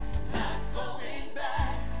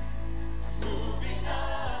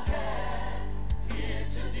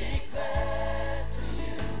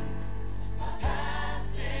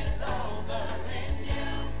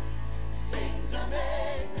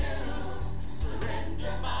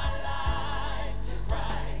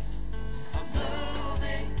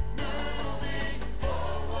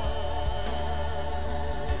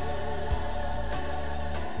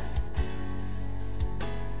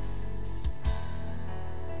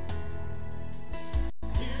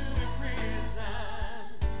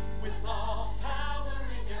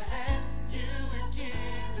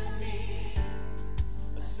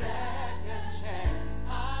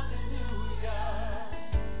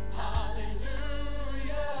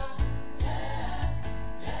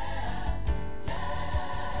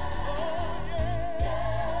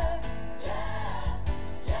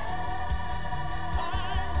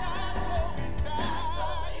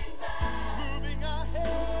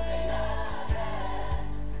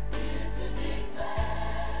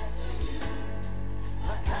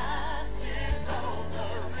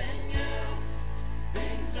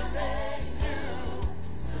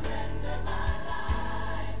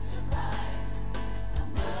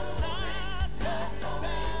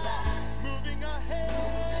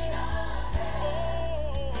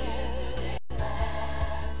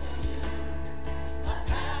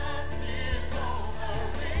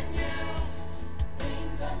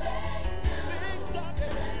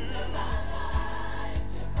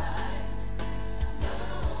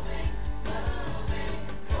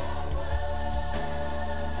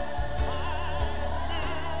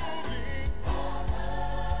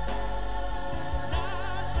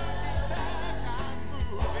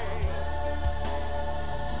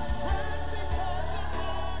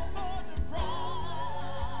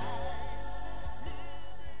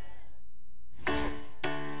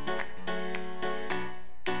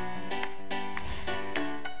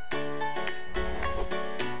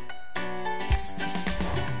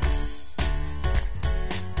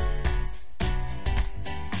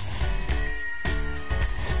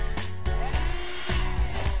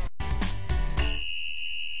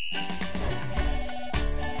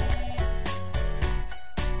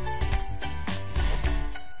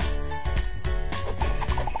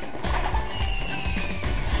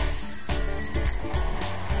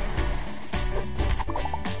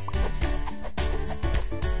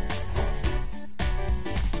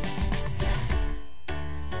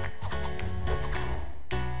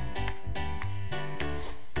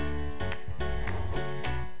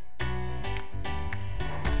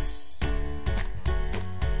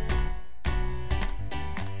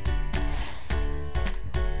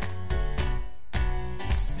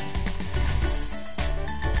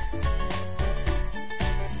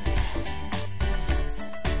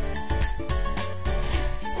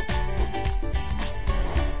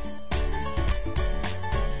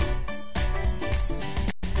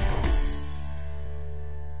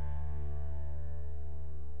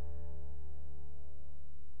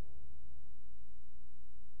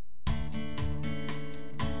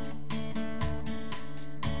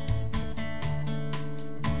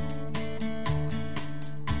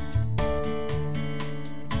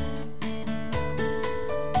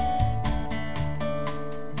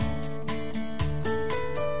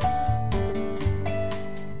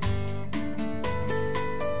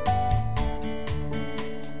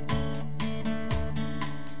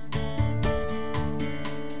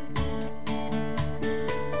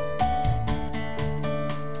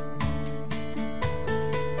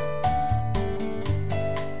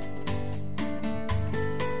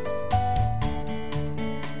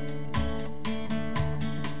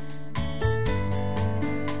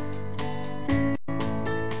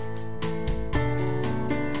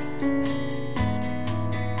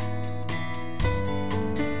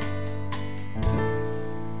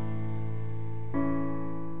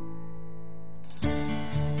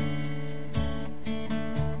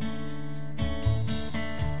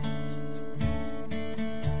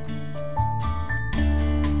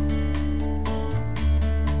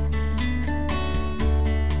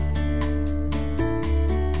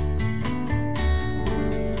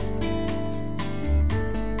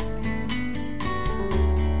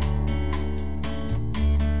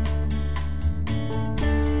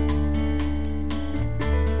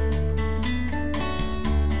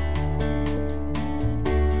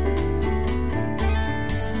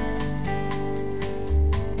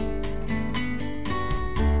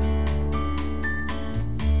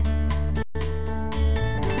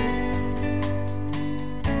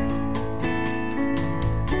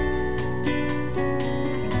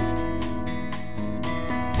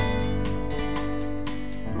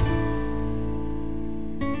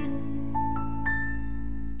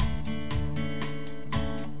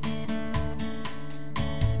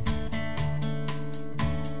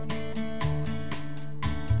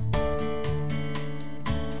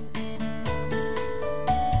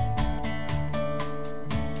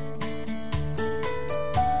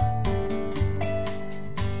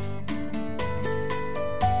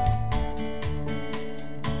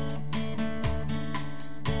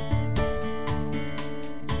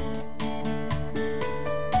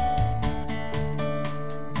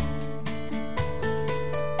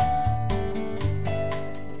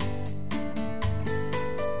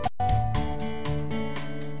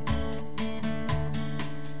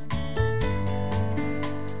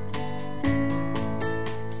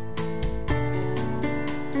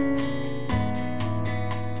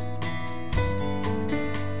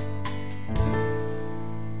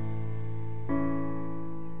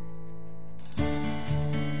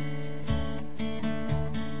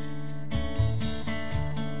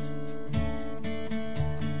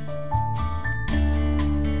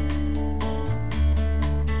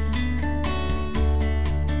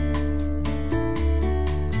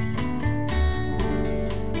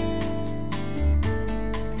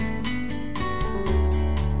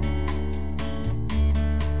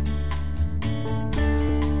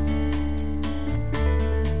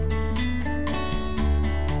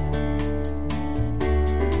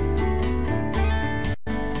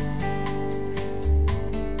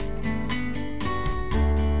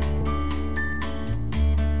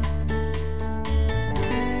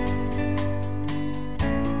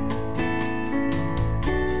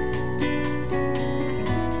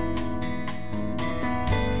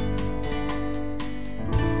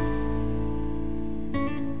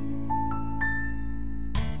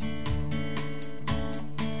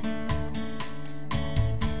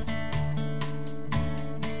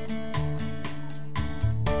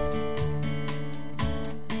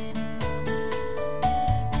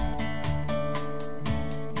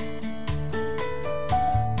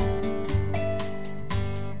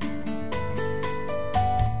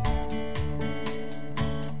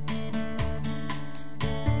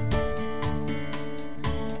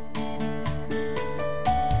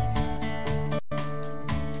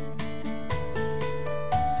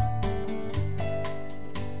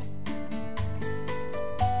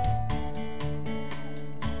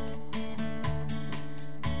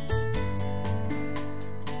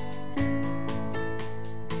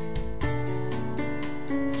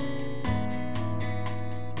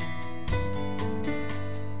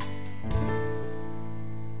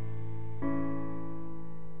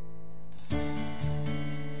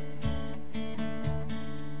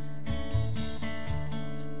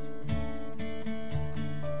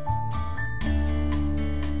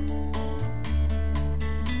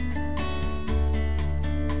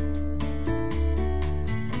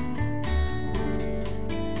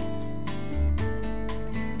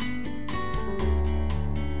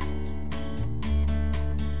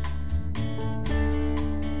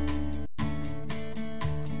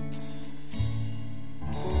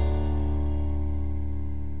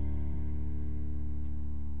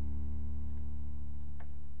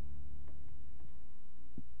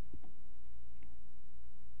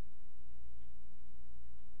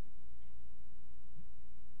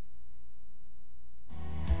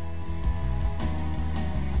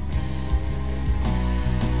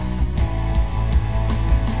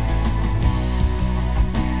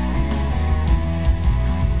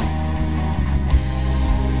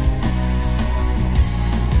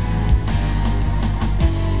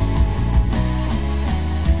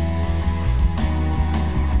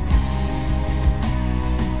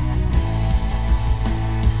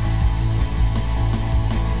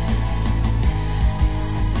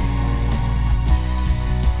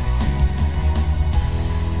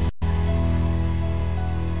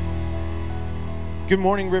Good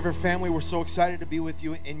morning, River family. We're so excited to be with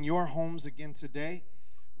you in your homes again today.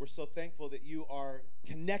 We're so thankful that you are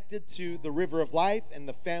connected to the River of Life and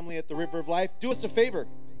the family at the River of Life. Do us a favor.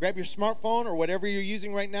 Grab your smartphone or whatever you're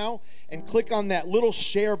using right now and click on that little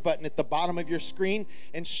share button at the bottom of your screen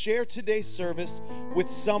and share today's service with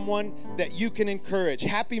someone that you can encourage.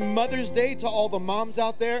 Happy Mother's Day to all the moms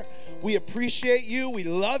out there. We appreciate you. We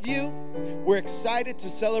love you. We're excited to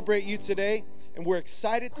celebrate you today, and we're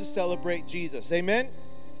excited to celebrate Jesus. Amen?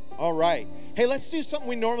 All right. Hey, let's do something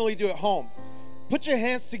we normally do at home. Put your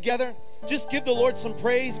hands together. Just give the Lord some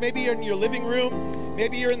praise. Maybe you're in your living room.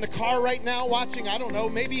 Maybe you're in the car right now watching. I don't know.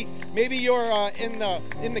 Maybe you're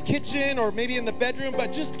in the kitchen or maybe in the bedroom.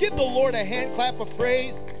 But just give the Lord a hand clap of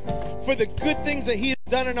praise for the good things that He has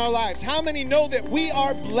done in our lives. How many know that we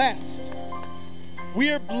are blessed?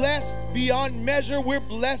 We are blessed beyond measure. We're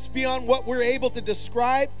blessed beyond what we're able to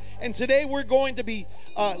describe. And today we're going to be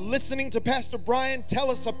listening to Pastor Brian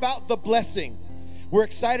tell us about the blessing. We're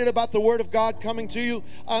excited about the Word of God coming to you.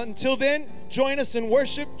 Until then, join us in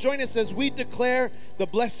worship. Join us as we declare the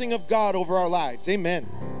blessing of God over our lives. Amen.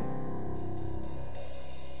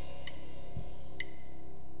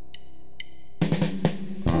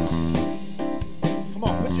 Come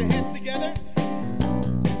on, put your hands together.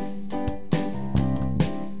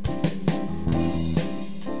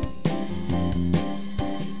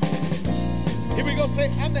 Here we go. Say,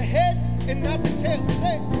 I'm the head and not the tail.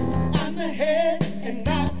 Say, I'm the head and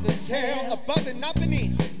not the tail. Above and not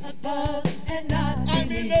beneath. Above and not beneath.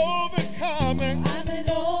 I'm an overcomer. I'm an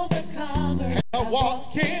overcomer. And I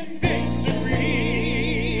walk in victory.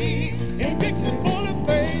 In victory, full of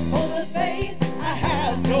faith. Full of faith. I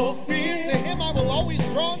have no fear. To Him I will always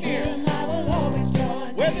draw near. Him I will always draw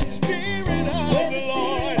near. Where the Spirit of the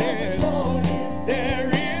Lord is, there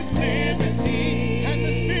is liberty. And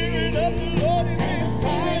the Spirit of the Lord is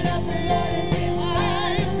inside of me.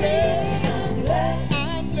 I'm blessed.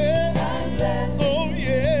 I'm blessed. Oh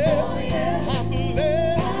yes. I'm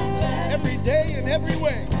blessed. Every day and every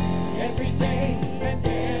way. Every day and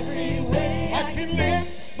every way. I can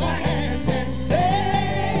lift my hands and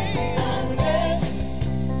say, I'm blessed.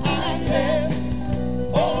 I'm blessed.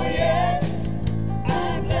 Oh yes.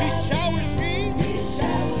 I'm He blessed. showers me. He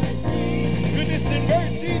showers me. Goodness and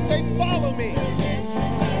mercy, they follow me. Goodness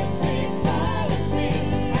and mercy follows me.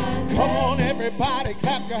 I'm Come on, everybody,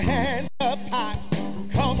 clap your hands up high.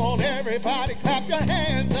 Come on, everybody, clap your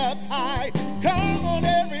hands up high. Come on,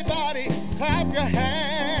 everybody, clap your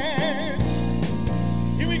hands.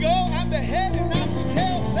 Here we go. I'm the head and not the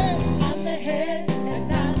tail. Say, I'm the head and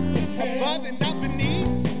not the tail. above and not beneath.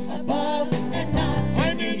 Above and not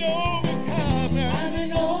I'm beneath. an overcomer. I'm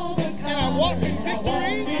an overcomer. And I walk in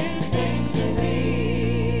victory.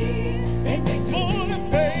 In victory. Full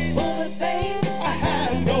of faith. Full of faith. I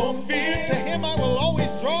have no fear. To Him I will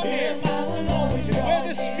always draw near. Him I will always draw Where the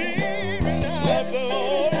near. Spirit of the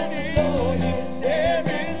Lord is, there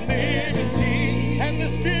is liberty. And the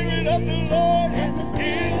Spirit of the Lord And the is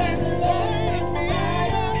Spirit of the inside of me.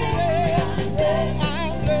 I'm blessed.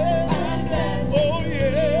 I'm blessed. I'm blessed. Oh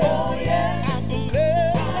yes. Oh, yes. I'm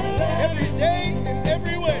blessed. I'm blessed. Every day and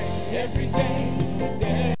every way. Every day and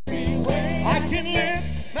every way. I can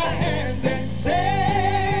lift my hands and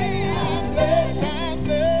say, I'm blessed. I'm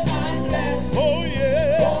blessed. I'm blessed. Oh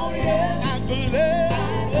yes. Oh, yes. I'm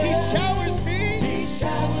blessed. He showers me. He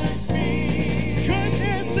showers me.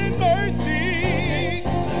 Goodness and mercy.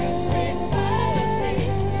 Mercy follows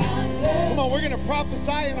me. I'm blessed. Come on, we're going to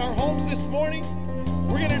prophesy in our homes this morning.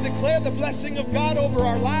 We're going to declare the blessing of God over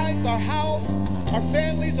our lives, our house, our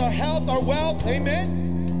families, our health, our wealth.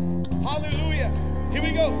 Amen. Hallelujah. Here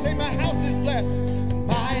we go. Say, my house is blessed.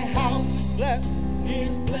 My house is blessed. He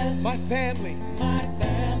is blessed. My family, My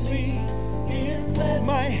family is blessed.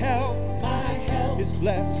 my health My health is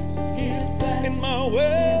blessed. is blessed. And my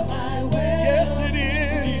wealth, My way. yes it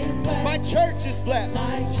is. My church is blessed.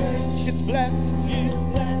 My church It's blessed. is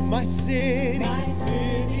blessed. My city, My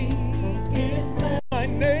city is blessed. my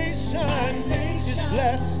nation is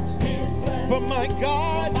blessed. Is blessed. For my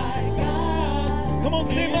God, My God come on,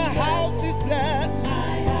 say my house is blessed.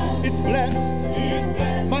 my house It's blessed. is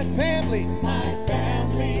blessed. My family, My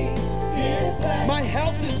family is blessed. my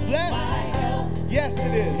health is My blessed. health Yes,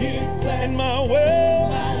 it is. is blessed. And my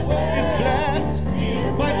wealth My wealth is blessed.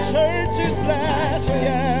 is My blessed. church is blessed.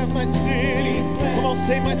 Yeah, my city. Come on,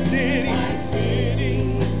 say my city. My city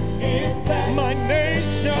is blessed. My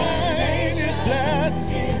nation is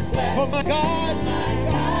blessed. Is blessed. For my God, My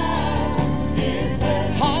God is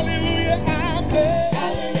blessed. hallelujah, I'm blessed.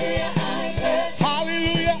 Hallelujah, I'm blessed.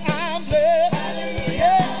 Hallelujah, I'm blessed.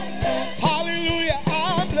 Yeah. Hallelujah,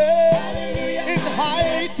 I'm blessed. In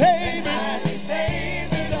highly favored.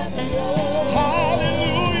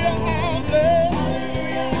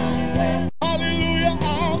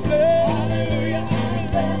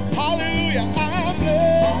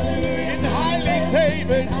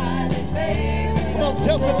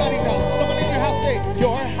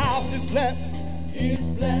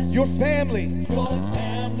 Your family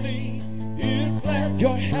is blessed.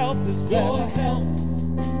 Your health is Your blessed. health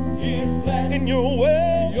is blessed. And your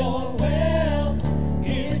wealth, Your wealth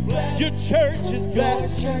is blessed. your church is Your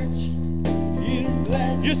blessed. church is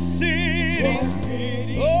blessed. Your city, Your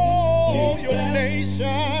city oh, is your blessed.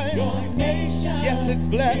 nation, Your nation yes, it's is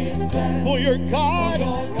blessed. blessed. For your God,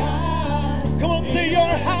 Your God come on, say your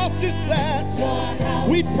house is blessed. house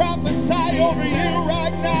We prophesy over you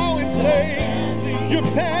right now and say, your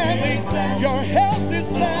family, your health is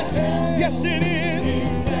blessed. Yes, it is.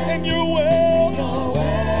 And your wealth, your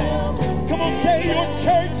wealth come on, say your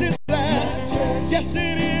church is blessed. Yes,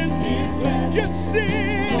 it is. is blessed. Your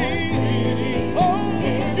city, oh,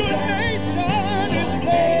 your nation is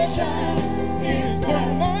blessed. Is For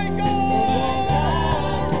my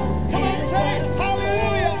God, come on, say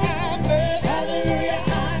hallelujah, I'm blessed. Hallelujah,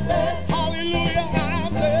 I'm blessed. Hallelujah,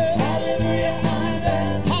 I'm blessed. Hallelujah, I'm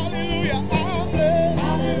blessed. Hallelujah, I'm blessed.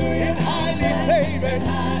 Hallelujah, And highly favored.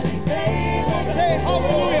 highly favored. Come on, say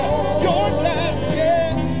hallelujah, you're blessed, yeah.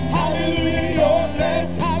 Hallelujah, you're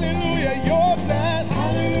blessed. Hallelujah, you're blessed.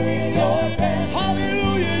 Hallelujah, you're blessed.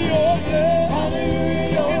 Hallelujah, you're blessed. Hallelujah,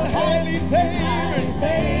 And you're highly favored.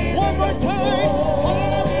 favored. One more time.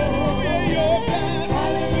 Hallelujah, you're blessed.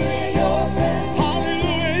 Hallelujah, you're blessed.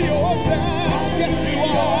 Hallelujah, you're blessed. Yes, you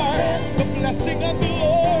are. The blessing of the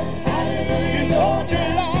Lord Hallelujah, is on your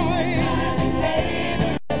life.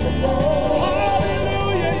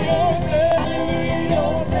 Hallelujah, you're blessed.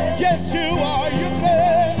 you're blessed. Yes, you are. You're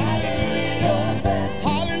blessed. Hallelujah, you're blessed.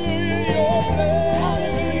 Hallelujah, you're blessed.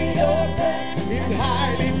 Hallelujah, you're blessed. And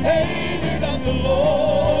highly favored of the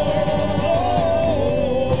Lord.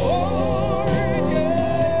 Lord,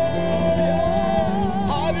 yeah.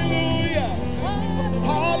 Hallelujah.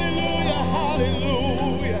 Hallelujah,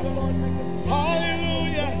 hallelujah.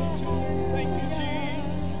 Hallelujah. Thank you,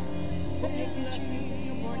 Jesus.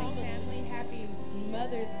 Good morning, family. Happy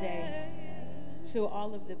Mother's Day to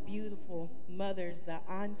all of the beautiful mothers, the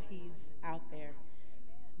aunties out there.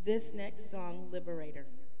 This next song, Liberator.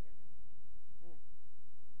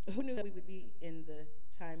 Who knew that we would be in the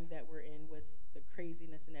time that we're in with the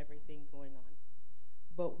craziness and everything going on?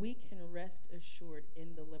 But we can rest assured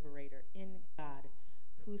in the Liberator, in God,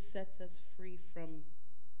 who sets us free from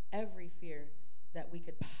every fear that we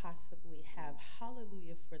could possibly have.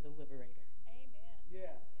 Hallelujah for the Liberator. Yeah.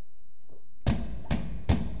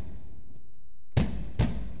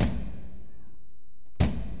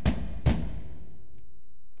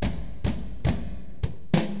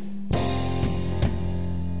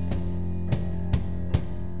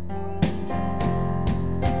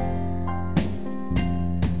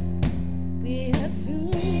 We are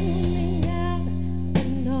tuning out the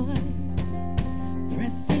noise,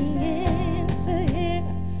 pressing in to hear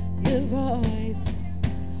your voice.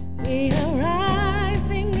 We are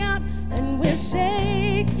rising up and we're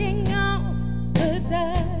shaking off the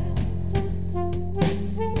dust.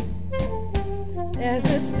 There's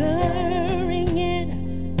a stirring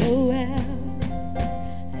in the wells,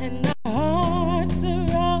 and our hearts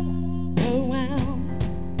are overwhelmed.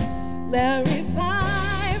 Let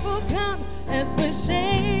revival come as we're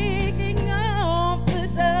shaking off the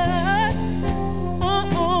dust.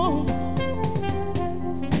 Oh,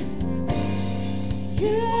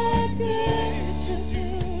 you're good, you do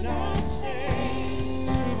not change.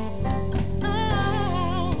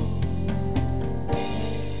 Oh,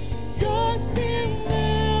 you're still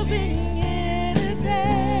moving here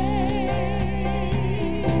today.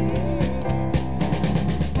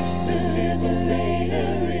 The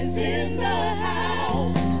Liberator is in the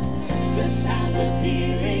house. The sound of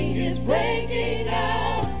healing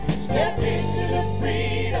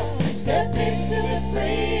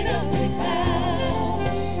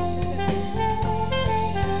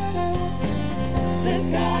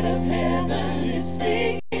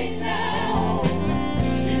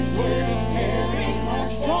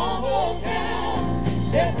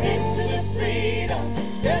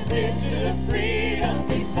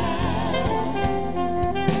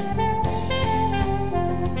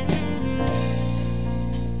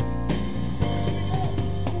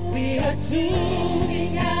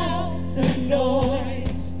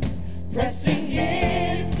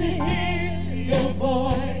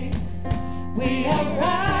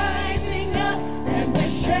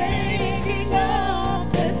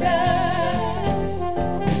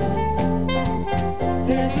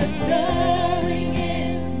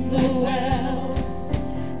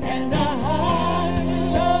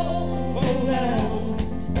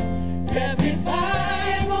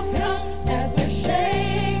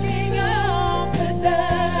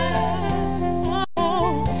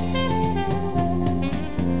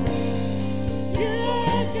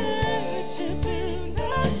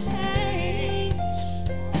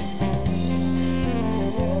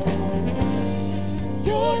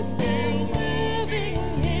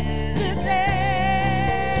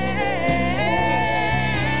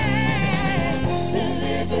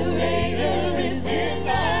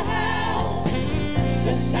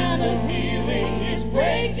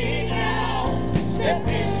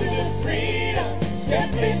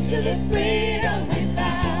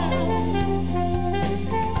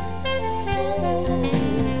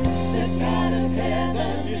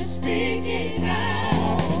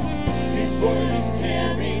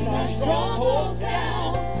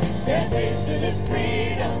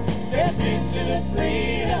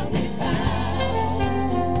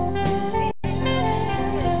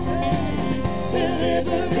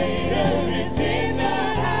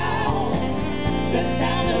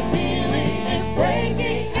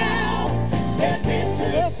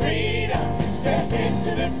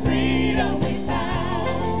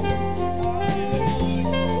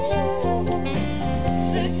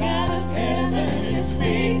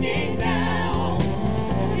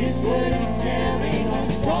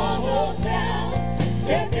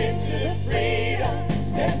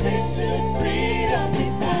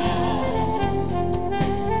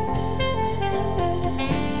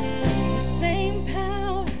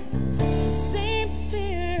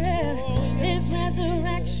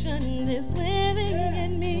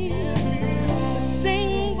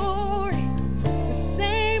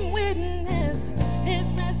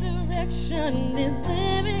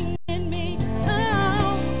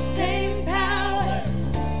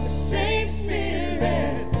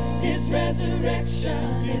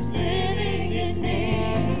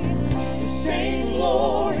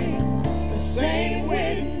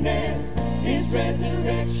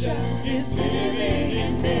resurrection is living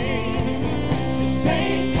in me. The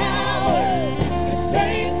same power, the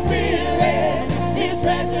same spirit, His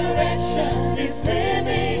resurrection is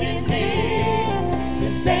living in me. The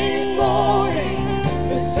same glory,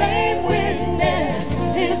 the same witness,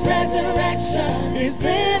 His resurrection is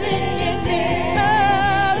living in me.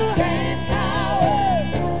 The same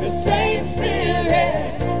power, the same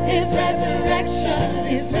spirit, His resurrection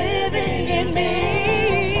is living in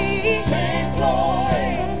me. Same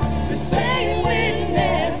glory, the same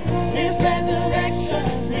witness, His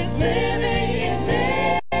resurrection is living in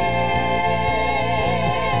me.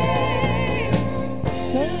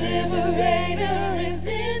 The liberator is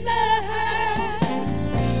in the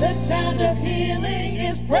house. The sound of healing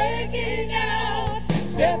is breaking out.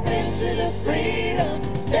 Step into the freedom,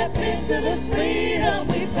 step into the freedom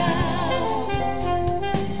we found.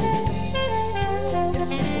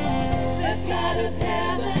 The God of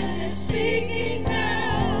heaven is speaking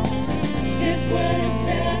now. His word is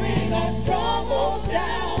tearing our strongholds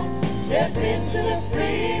down. Step into the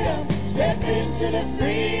freedom, step into the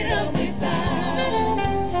freedom we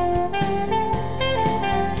found.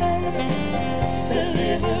 The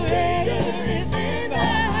liberator is in the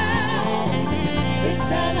house. The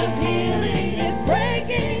sound of healing is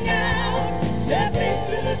breaking out. Step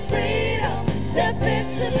into the freedom, step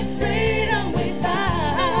into the freedom we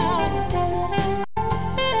found.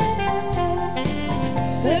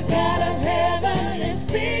 The God of heaven is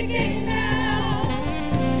speaking now.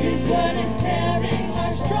 His word is tearing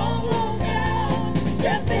our strongholds down.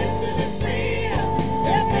 Step into the freedom,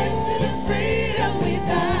 step into the freedom we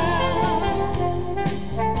found.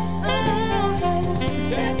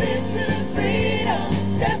 Step into the freedom,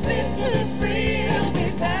 step into the freedom we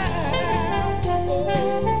found.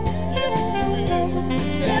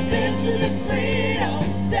 Step into the freedom,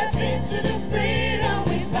 step into the freedom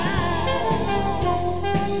we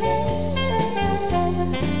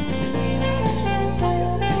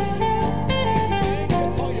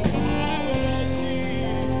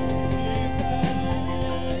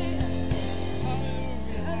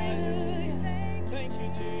Thank you,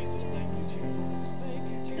 Jesus. Thank you, Jesus.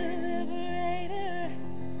 Thank you, The Jesus. liberator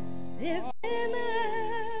is in the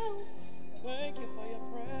house. Thank you for your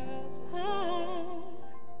presence. Oh,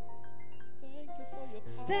 Thank you for your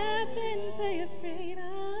step into your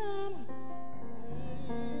freedom.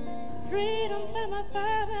 Freedom from my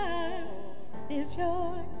Father is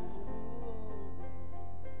yours.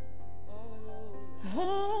 Hallelujah.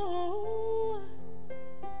 Oh,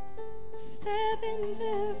 step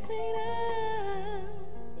into freedom.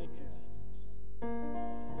 Thank you, Jesus.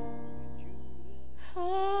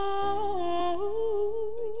 Oh,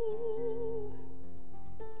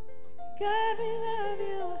 God, we love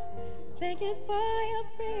you. Thank you for your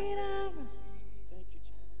freedom. Thank you,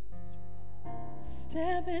 Jesus.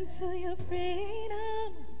 Step into your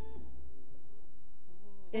freedom.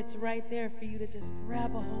 It's right there for you to just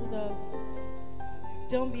grab a hold of.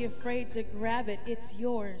 Don't be afraid to grab it. It's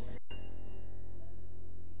yours.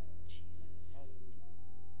 Jesus.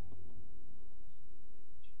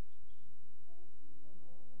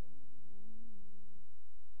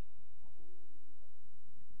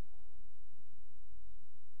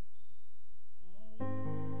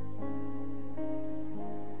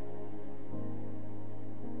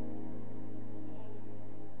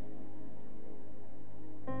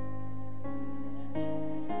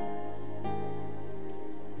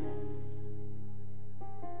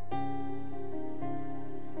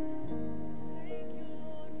 Thank you,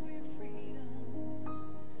 Lord, for your freedom.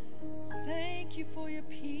 Thank you for your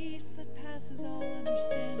peace that passes all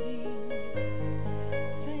understanding.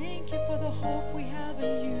 Thank you for the hope we have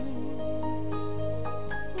in you.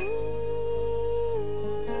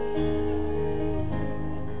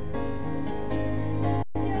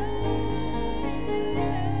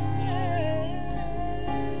 Yes.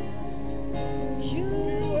 You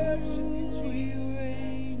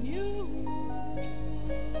reign, you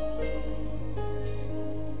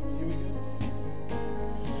Here we go.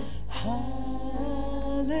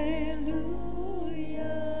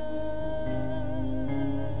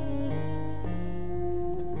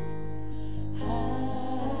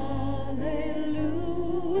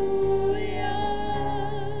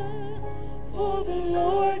 Hallelujah. For the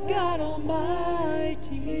Lord God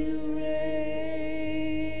Almighty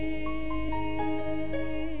reigns.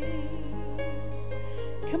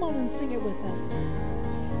 Come on and sing it with us.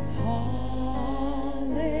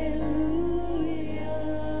 Hallelujah.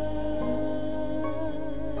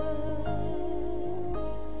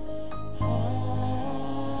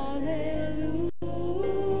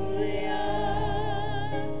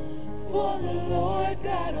 For the Lord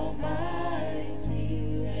God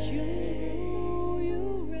Almighty reigns.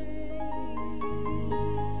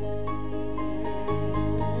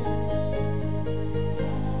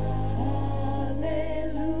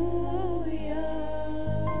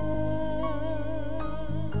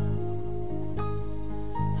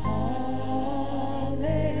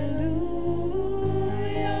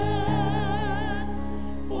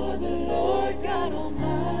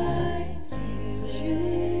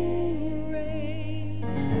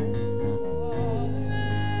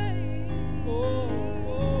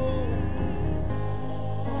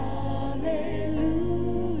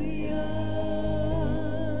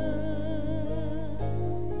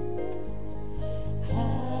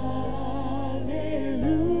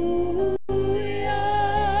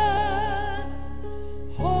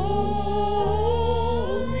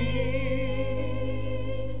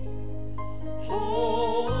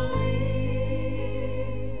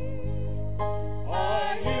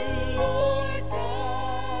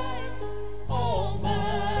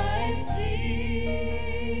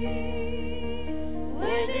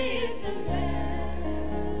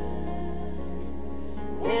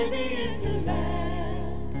 Worthy is the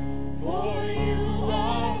Lamb, for you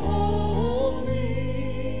are holy.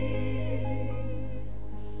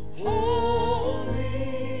 Holy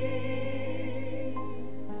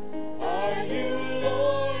are you,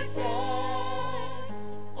 Lord God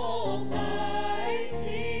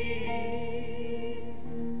Almighty.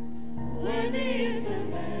 Worthy is the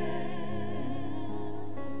Lamb.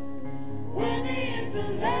 Worthy is the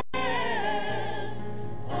Lamb.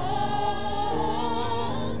 Amen.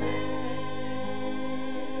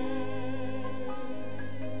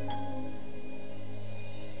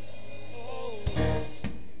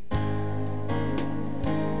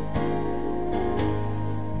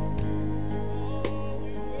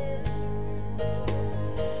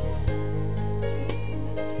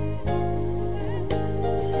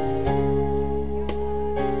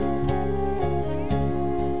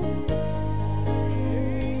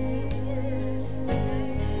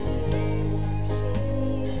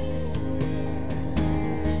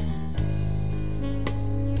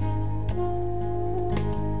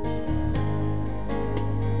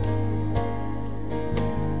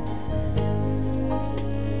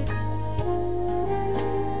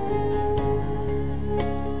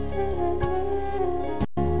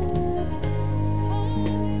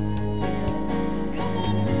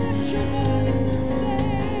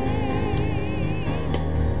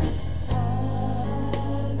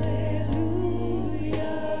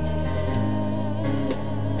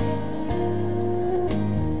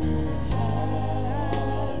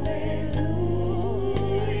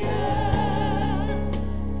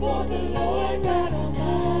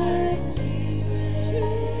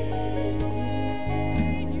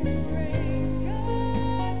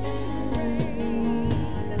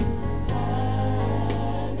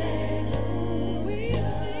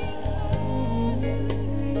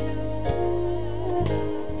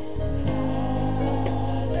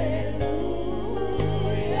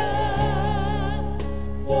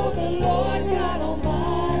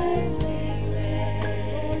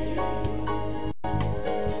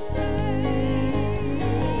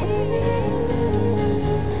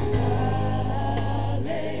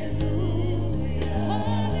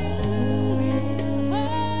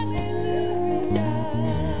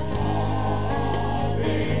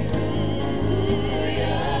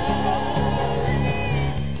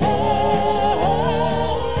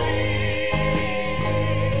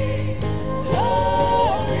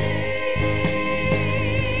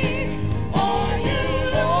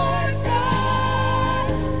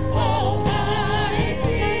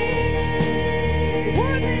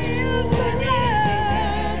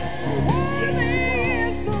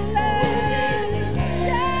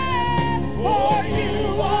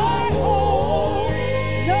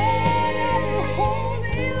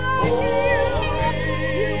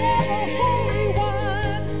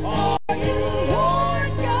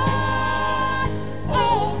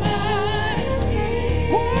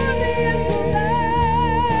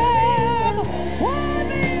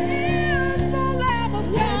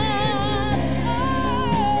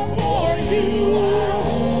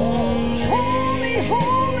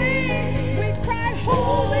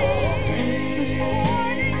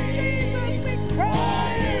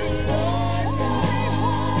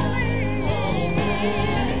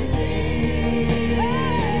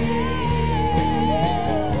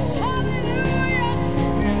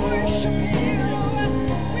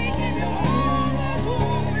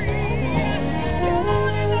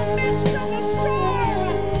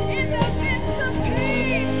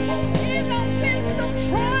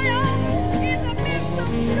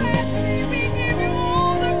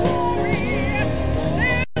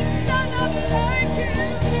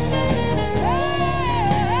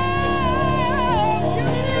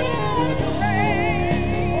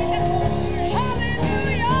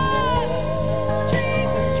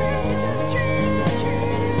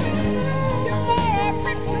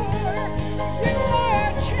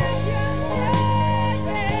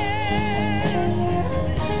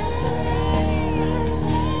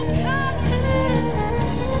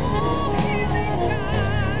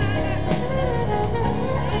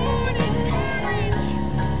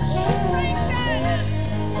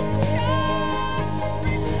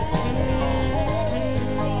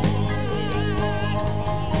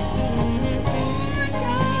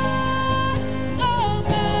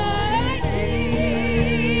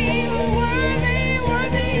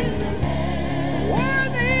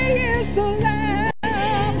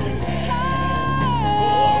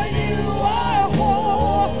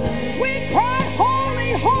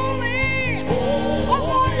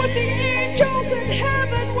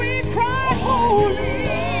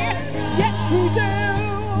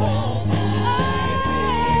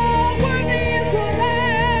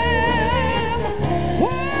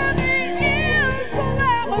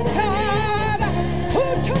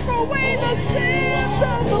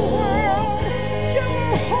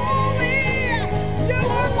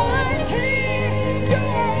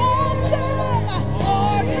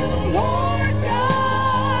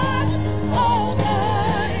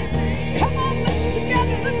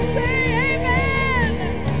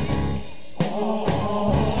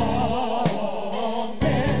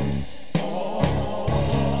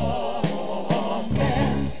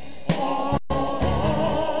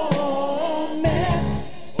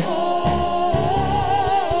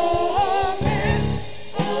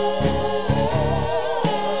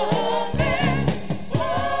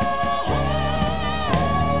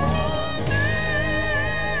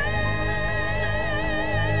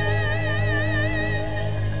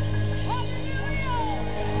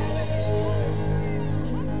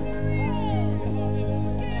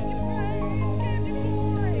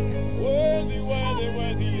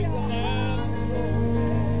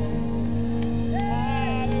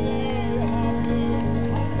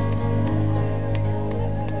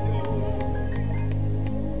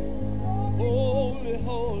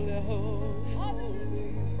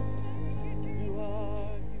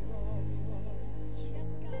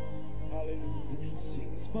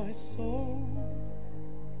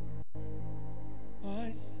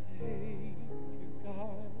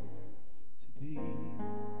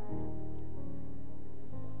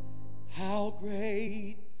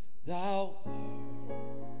 great thou art.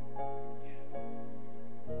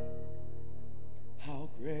 How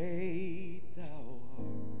great thou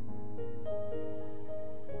art.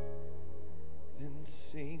 Then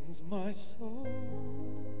sings my soul,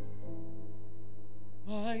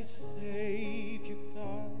 my Savior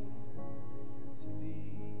God, to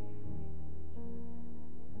thee.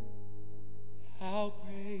 How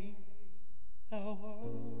great thou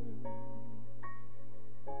art.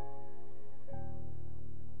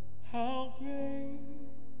 How great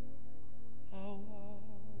thou art.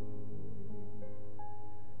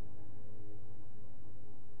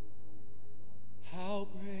 How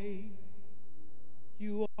great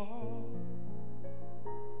you are.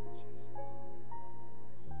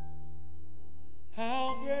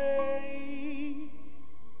 How great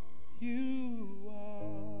you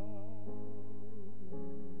are.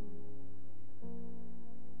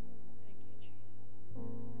 Thank you, Jesus.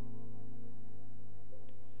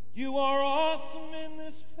 You are awesome in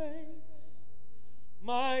this place,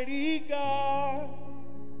 mighty God.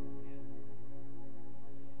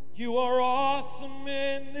 You are awesome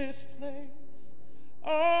in this place,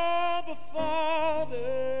 Abba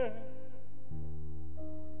Father.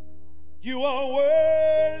 You are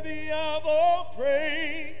worthy of all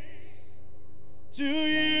praise. To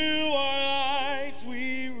you our lives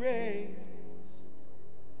we raise.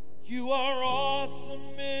 You are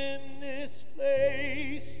awesome in this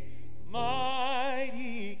place,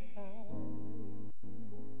 mighty God.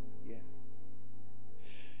 Yeah.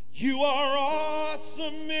 You are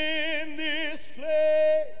awesome in this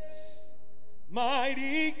place,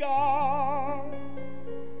 mighty God.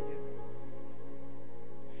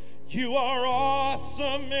 You are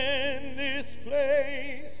awesome in this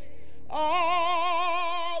place,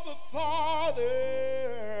 Abba Father.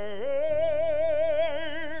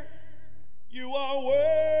 You are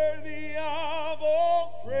worthy of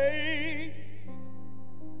all praise.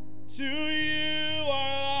 To you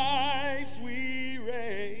our lives we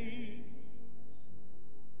raise.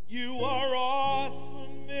 You are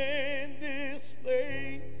awesome in this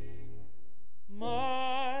place,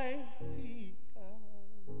 mighty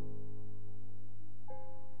God.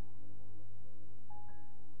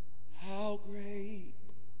 How great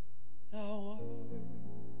thou art.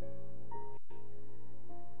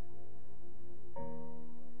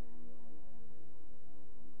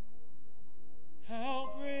 How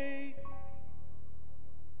great.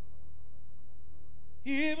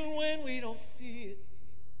 Even when we don't see it,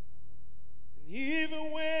 and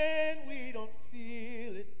even when we don't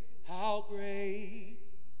feel it, how great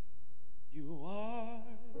you are.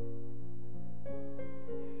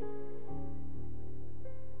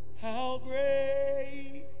 How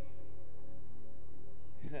great.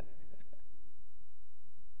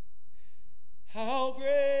 How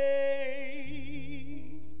great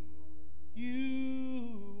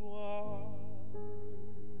you are.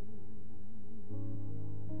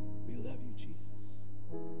 We love you, Jesus.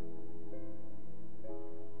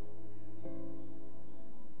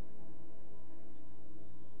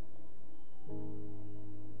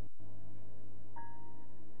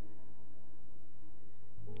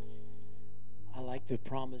 I like the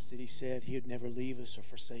promise that he said he would never leave us or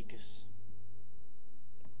forsake us.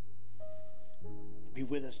 He'd be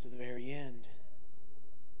with us to the very end.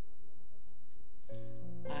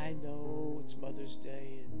 I know it's Mother's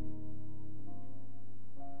Day and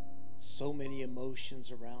so many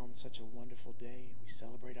emotions around such a wonderful day. We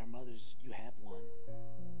celebrate our mothers. You have one.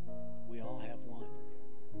 We all have one.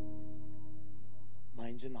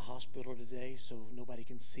 Mine's in the hospital today, so nobody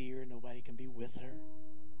can see her, nobody can be with her.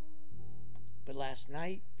 But last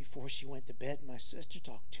night, before she went to bed, my sister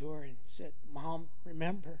talked to her and said, "Mom,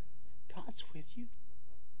 remember, God's with you."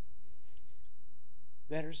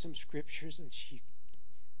 Read her some scriptures, and she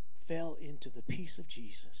fell into the peace of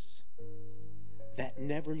Jesus that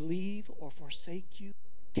never leave or forsake you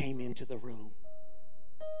came into the room.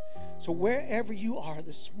 So wherever you are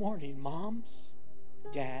this morning, moms,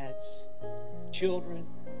 dads, children,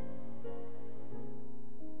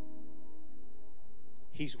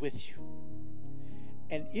 he's with you.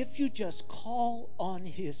 And if you just call on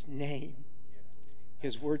his name,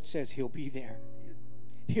 his word says he'll be there.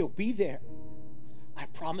 He'll be there. I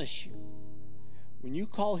promise you. When you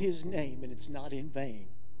call his name and it's not in vain,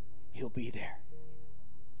 he'll be there.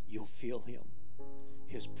 You'll feel him.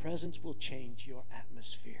 His presence will change your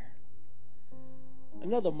atmosphere.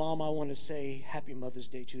 Another mom I want to say Happy Mother's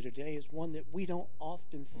Day to today is one that we don't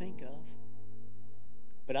often think of,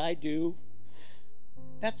 but I do.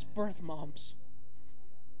 That's birth moms.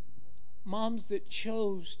 Moms that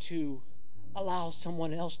chose to allow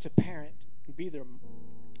someone else to parent and be their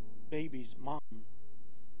baby's mom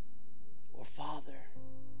or father,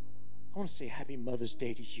 I want to say happy Mother's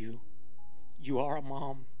Day to you. You are a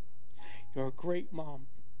mom. You're a great mom.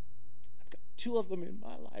 I've got two of them in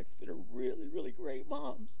my life that are really, really great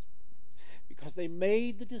moms because they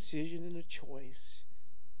made the decision and the choice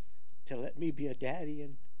to let me be a daddy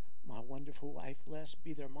and my wonderful wife, Les,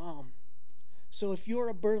 be their mom. So if you're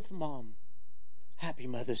a birth mom, happy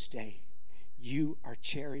Mother's Day. You are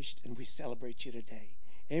cherished, and we celebrate you today.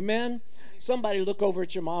 Amen? Somebody look over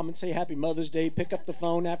at your mom and say happy Mother's Day. Pick up the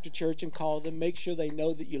phone after church and call them. Make sure they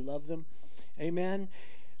know that you love them. Amen?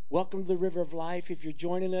 Welcome to the River of Life. If you're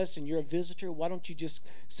joining us and you're a visitor, why don't you just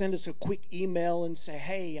send us a quick email and say,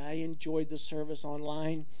 hey, I enjoyed the service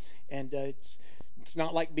online. And it's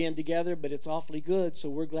not like being together, but it's awfully good. So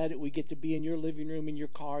we're glad that we get to be in your living room, in your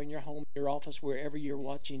car, in your home, in your office, wherever you're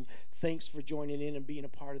watching. Thanks for joining in and being a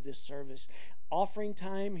part of this service. Offering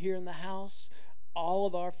time here in the house. All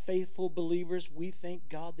of our faithful believers, we thank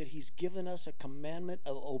God that He's given us a commandment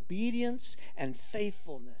of obedience and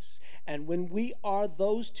faithfulness. And when we are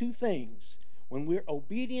those two things, when we're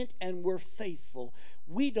obedient and we're faithful,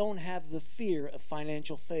 we don't have the fear of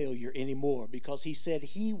financial failure anymore because He said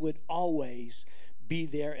He would always be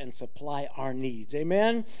there and supply our needs.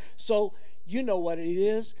 Amen? So you know what it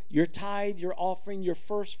is. Your tithe, your offering, your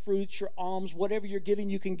first fruits, your alms, whatever you're giving,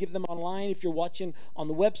 you can give them online. If you're watching on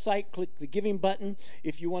the website, click the giving button.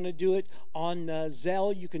 If you want to do it on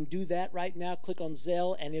Zelle, you can do that right now. Click on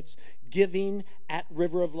Zelle, and it's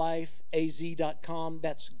giving@riveroflifeaz.com.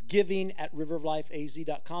 That's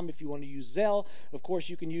giving@riveroflifeaz.com. If you want to use Zelle, of course,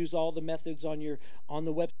 you can use all the methods on the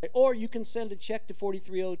website, or you can send a check to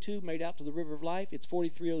 4302 made out to the River of Life. It's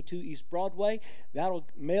 4302 East Broadway. That'll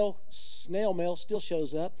snail mail still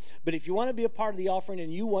shows up. But if you want to be a part of the offering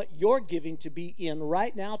and you want your giving to be in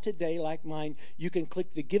right now today, like mine, you can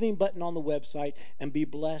click the giving button on the website and be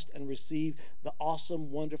blessed and receive the awesome,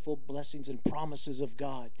 wonderful blessings and promises of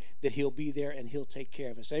God that He'll be there and He'll take care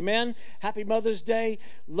of us. Amen. Happy Mother's Day.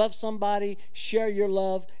 Love somebody. Share your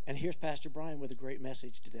love. And here's Pastor Brian with a great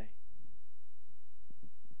message today.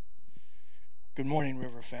 Good morning,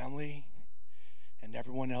 River family, and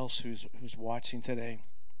everyone else who's watching today.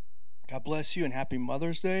 God bless you and happy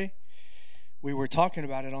Mother's Day. We were talking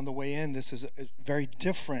about it on the way in. This is very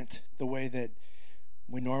different the way that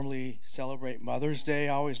we normally celebrate Mother's Day.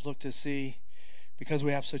 I always look to see, because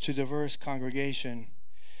we have such a diverse congregation,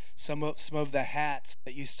 some of the hats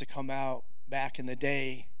that used to come out back in the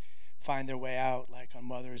day find their way out, like on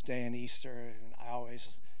Mother's Day and Easter.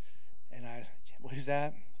 And what is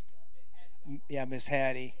that? Yeah, Miss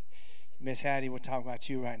Hattie. Miss Hattie, we're talking about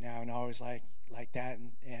you right now, and I always like that,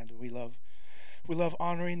 and we love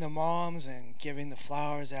honoring the moms and giving the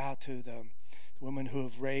flowers out to the women who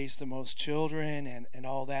have raised the most children and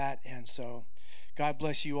all that. And so God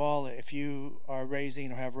bless you all. If you are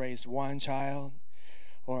raising or have raised one child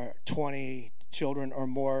or 20 children or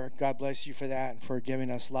more, God bless you for that and for giving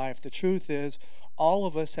us life. The truth is, all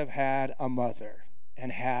of us have had a mother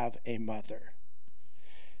and have a mother.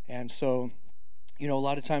 And so, a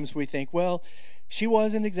lot of times we think, well, she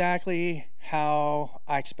wasn't exactly how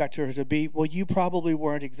I expect her to be. Well, you probably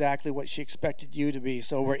weren't exactly what she expected you to be.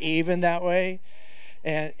 So we're even that way.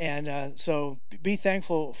 And so be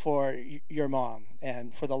thankful for your mom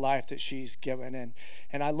and for the life that she's given.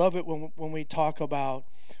 And I love it when we talk about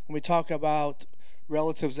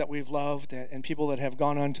relatives that we've loved and people that have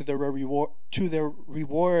gone on to their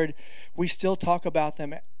reward, we still talk about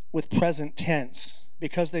them with present tense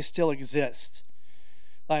because they still exist.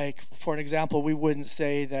 Like, for an example, we wouldn't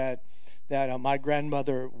say that my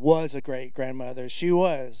grandmother was a great grandmother. She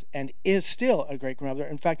was and is still a great grandmother.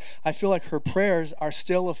 In fact, I feel like her prayers are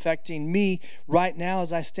still affecting me right now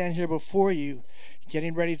as I stand here before you,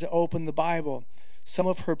 getting ready to open the Bible. Some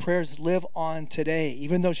of her prayers live on today.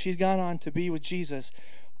 Even though she's gone on to be with Jesus,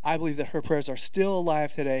 I believe that her prayers are still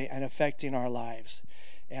alive today and affecting our lives.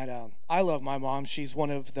 And I love my mom. She's one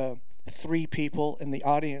of the 3 people in the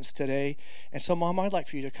audience today. And so, Mom, I'd like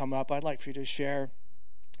for you to come up. I'd like for you to share.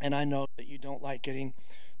 And I know that you don't like getting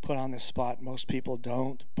put on the spot. Most people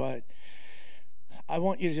don't. But I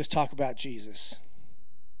want you to just talk about Jesus.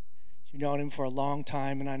 You've known Him for a long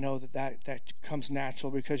time, and I know that comes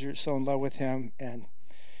natural because you're so in love with Him. And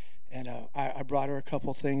I brought her a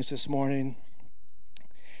couple things this morning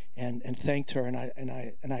and thanked her. And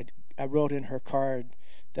I wrote in her card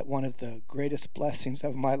that one of the greatest blessings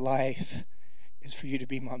of my life is for you to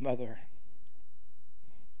be my mother.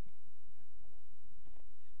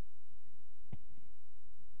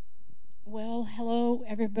 Well, hello,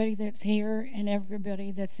 everybody that's here and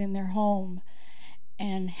everybody that's in their home.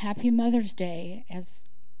 And happy Mother's Day, as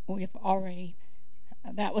we've already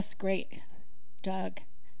that was great, Doug,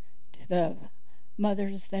 to the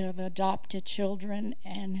mothers that have adopted children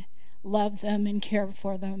and love them and care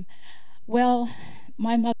for them. Well,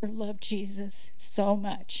 my mother loved Jesus so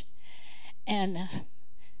much, and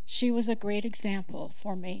she was a great example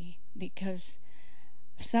for me, because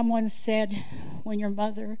someone said, when your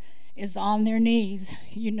mother is on their knees,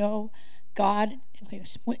 you know God,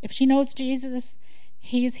 if she knows Jesus,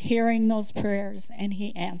 he's hearing those prayers and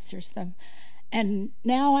he answers them. And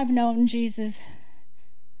now I've known Jesus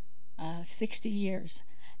 60 years,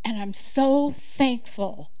 and I'm so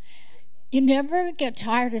thankful. You never get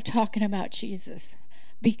tired of talking about Jesus,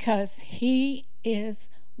 because he is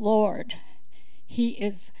Lord.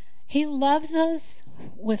 He loves us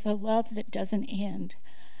with a love that doesn't end.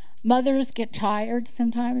 Mothers get tired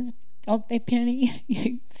sometimes, don't they,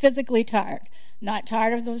 Penny? Physically tired, not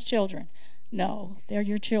tired of those children. No, they're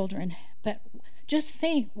your children. But just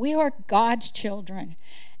think, we are God's children,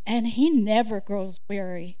 and he never grows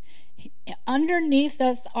weary. Underneath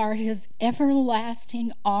us are his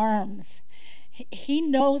everlasting arms. He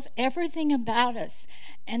knows everything about us,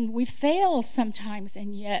 and we fail sometimes,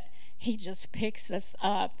 and yet he just picks us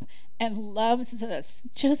up and loves us,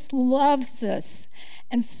 just loves us.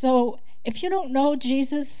 And so if you don't know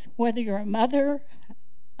Jesus, whether you're a mother,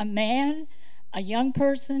 a man, a young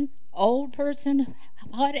person, old person,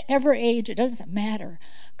 whatever age, it doesn't matter.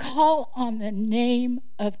 Call on the name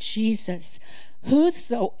of Jesus.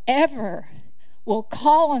 Whosoever will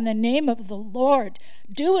call on the name of the Lord,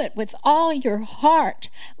 do it with all your heart.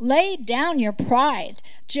 Lay down your pride.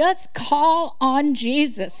 Just call on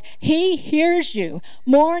Jesus. He hears you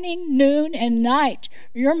morning, noon, and night.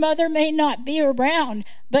 Your mother may not be around,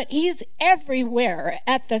 but he's everywhere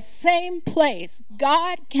at the same place.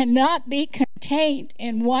 God cannot be contained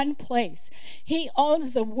in one place. He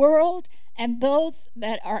owns the world and those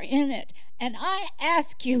that are in it. And I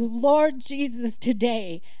ask you, Lord Jesus,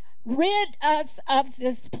 today, rid us of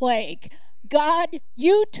this plague. God,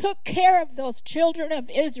 you took care of those children of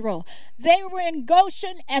Israel. They were in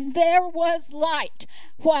Goshen and there was light,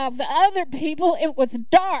 while the other people, it was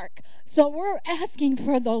dark. So we're asking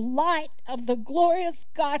for the light of the glorious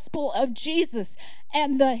gospel of Jesus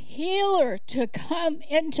and the healer to come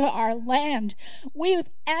into our land. We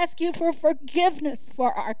ask you for forgiveness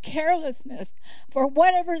for our carelessness, for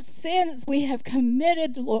whatever sins we have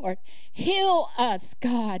committed, Lord. Heal us,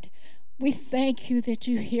 God. We thank you that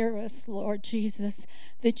you hear us, Lord Jesus,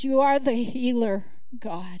 that you are the healer,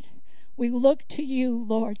 God. We look to you,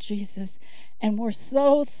 Lord Jesus, and we're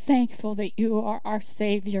so thankful that you are our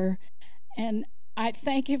Savior. And I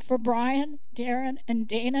thank you for Brian, Darren, and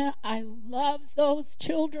Dana. I love those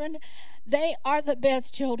children. They are the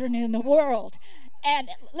best children in the world. And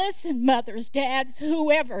listen, mothers, dads,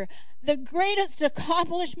 whoever, the greatest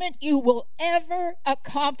accomplishment you will ever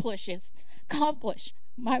accomplish is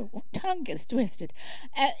my tongue gets twisted.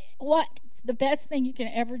 What the best thing you can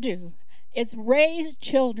ever do is raise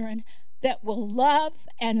children that will love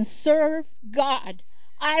and serve God.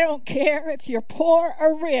 I don't care if you're poor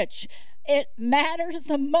or rich. It matters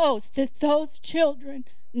the most that those children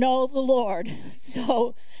know the Lord.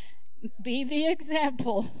 So be the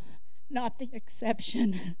example, not the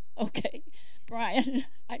exception. Okay, Brian,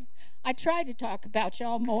 I tried to talk about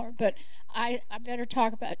y'all more, but I better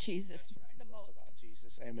talk about Jesus.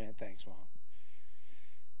 Amen. Thanks, Mom.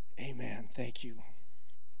 Amen. Thank you.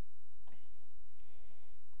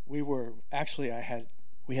 We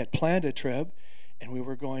had planned a trip, and we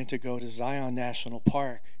were going to go to Zion National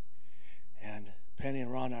Park. And Penny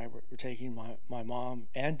and Ron and I were taking my mom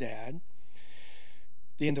and dad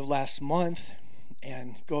the end of last month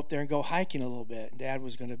and go up there and go hiking a little bit. Dad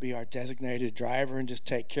was going to be our designated driver and just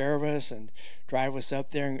take care of us and drive us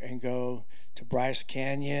up there and go to Bryce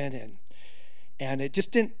Canyon. And it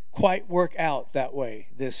just didn't quite work out that way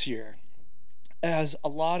this year, as a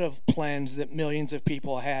lot of plans that millions of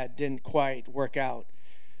people had didn't quite work out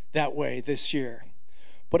that way this year.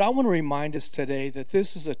 But I want to remind us today that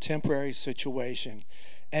this is a temporary situation.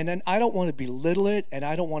 And then I don't want to belittle it, and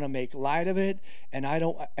I don't want to make light of it, and I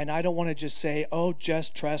don't want to just say, oh,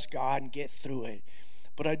 just trust God and get through it.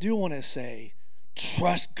 But I do want to say,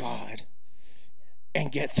 trust God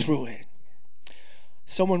and get through it.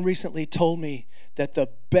 Someone recently told me that the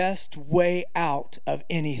best way out of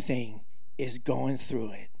anything is going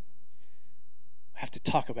through it. I have to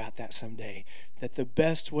talk about that someday, that the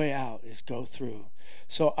best way out is go through.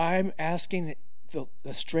 So I'm asking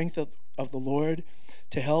the strength of the Lord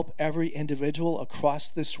to help every individual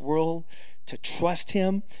across this world to trust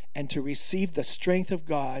him and to receive the strength of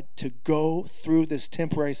God to go through this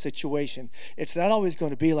temporary situation. It's not always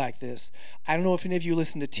going to be like this. I don't know if any of you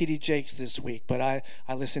listened to T.D. Jakes this week, but I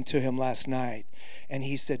listened to him last night. And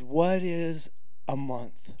he said, what is a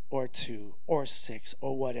month or 2 or 6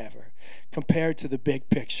 or whatever compared to the big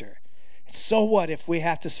picture? So what if we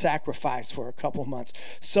have to sacrifice for a couple months?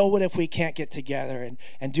 So what if we can't get together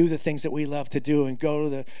and do the things that we love to do and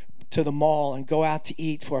go to the mall and go out to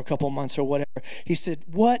eat for a couple months or whatever? He said,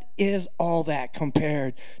 what is all that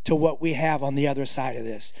compared to what we have on the other side of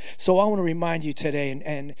this? So I want to remind you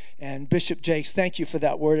today, and Bishop Jakes, thank you for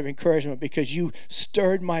that word of encouragement, because you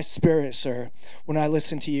stirred my spirit, sir, when I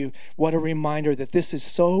listened to you. What a reminder that this is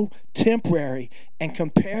so temporary and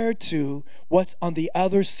compared to what's on the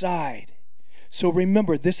other side. So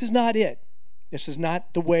remember, this is not it. This is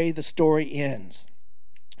not the way the story ends.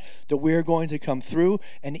 That we're going to come through,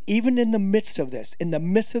 and even in the midst of this,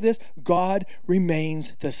 God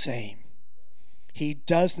remains the same. He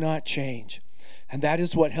does not change. And that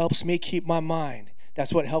is what helps me keep my mind.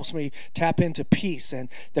 That's what helps me tap into peace, and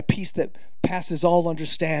the peace that passes all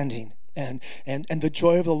understanding, and the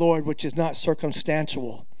joy of the Lord, which is not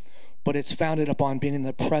circumstantial, but it's founded upon being in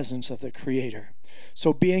the presence of the Creator.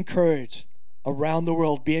 So be encouraged. Around the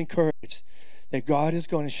world, be encouraged that God is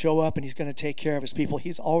going to show up and he's going to take care of his people.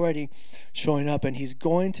 He's already showing up, and he's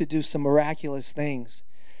going to do some miraculous things.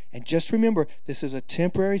 And just remember, this is a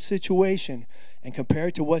temporary situation, and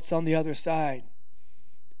compared to what's on the other side,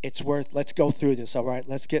 it's let's go through this, all right?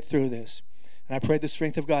 Let's get through this. And I pray the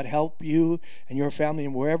strength of God help you and your family,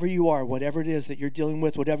 and wherever you are, whatever it is that you're dealing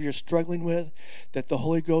with, whatever you're struggling with, that the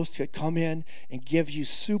Holy Ghost could come in and give you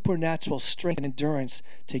supernatural strength and endurance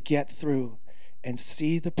to get through and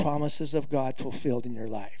see the promises of God fulfilled in your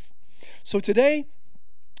life. So today,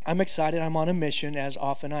 I'm excited. I'm on a mission, as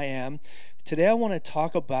often I am. Today, I want to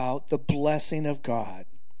talk about the blessing of God.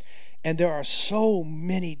 And there are so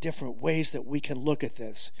many different ways that we can look at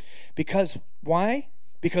this. Because, why?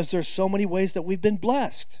 Because there's so many ways that we've been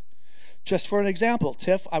blessed. Just for an example,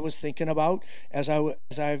 Tiff, I was thinking about, as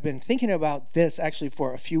I've been thinking about this actually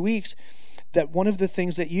for a few weeks, that one of the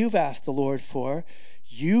things that you've asked the Lord for,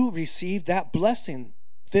 you received that blessing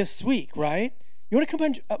this week, right? You want to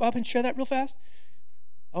come up and share that real fast?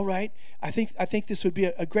 All right. I think this would be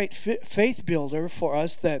a great faith builder for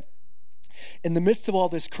us, that in the midst of all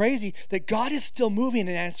this crazy, that God is still moving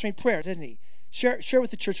and answering prayers, isn't he? Share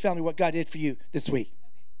with the church family what God did for you this week.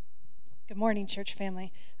 Good morning, church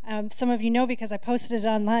family. Some of you know because I posted it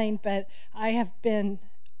online, but I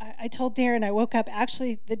told Darren I woke up,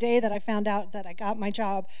 actually the day that I found out that I got my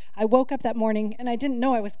job, I woke up that morning and I didn't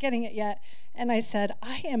know I was getting it yet. And I said,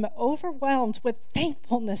 I am overwhelmed with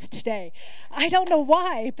thankfulness today. I don't know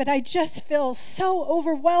why, but I just feel so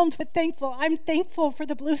overwhelmed with thankful. I'm thankful for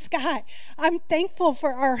the blue sky. I'm thankful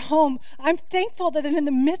for our home. I'm thankful that in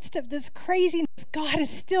the midst of this craziness, God is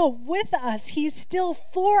still with us. He's still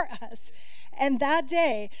for us. And that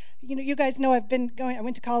day, you guys know I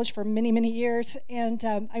went to college for many, many years, and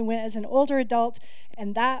I went as an older adult,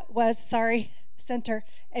 and that was,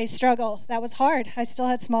 a struggle. That was hard. I still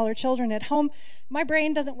had smaller children at home. My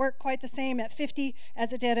brain doesn't work quite the same at 50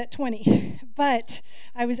 as it did at 20, but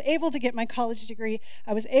I was able to get my college degree.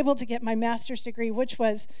 I was able to get my master's degree, which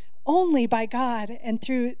was only by God and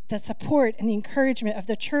through the support and the encouragement of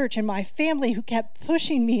the church and my family who kept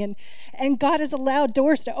pushing me. And God has allowed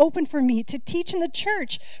doors to open for me to teach in the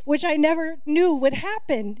church, which I never knew would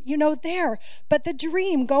happen, there. But the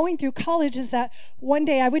dream going through college is that one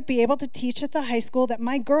day I would be able to teach at the high school that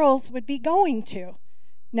my girls would be going to.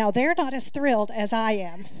 Now, they're not as thrilled as I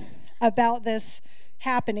am about this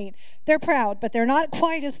happening. They're proud, but they're not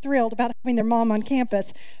quite as thrilled about having their mom on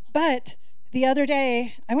campus. But the other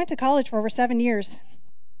day, I went to college for over 7 years.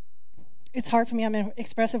 It's hard for me. I'm an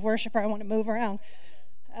expressive worshiper. I want to move around.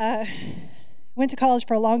 Went to college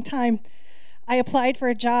for a long time. I applied for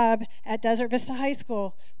a job at Desert Vista High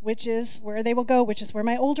School, which is where they will go, which is where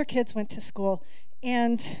my older kids went to school.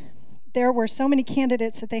 And there were so many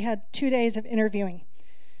candidates that they had 2 days of interviewing.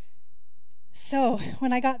 So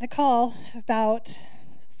when I got the call about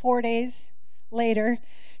 4 days later,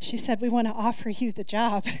 she said, we want to offer you the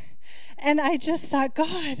job. And I just thought,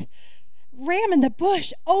 God, ram in the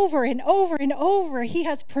bush over and over and over. He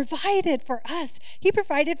has provided for us. He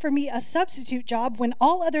provided for me a substitute job when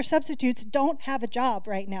all other substitutes don't have a job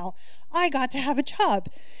right now. I got to have a job.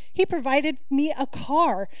 He provided me a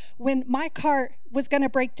car when my car was going to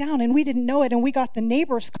break down and we didn't know it, and we got the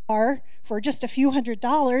neighbor's car for just a few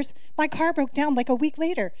 $100s. My car broke down like a week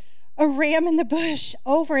later. a ram in the bush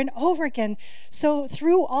over and over again. So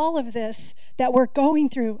through all of this that we're going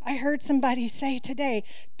through, I heard somebody say today,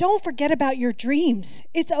 don't forget about your dreams.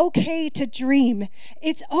 It's okay to dream.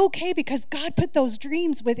 It's okay because God put those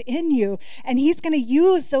dreams within you, and he's going to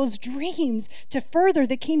use those dreams to further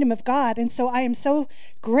the kingdom of God. And so I am so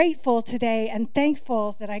grateful today and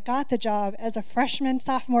thankful that I got the job as a freshman,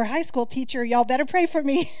 sophomore high school teacher. Y'all better pray for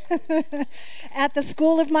me at the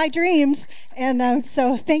school of my dreams. And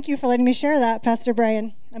so thank you for letting me share that, Pastor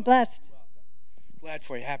Brian. I'm blessed. Glad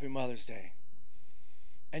for you. Happy Mother's Day.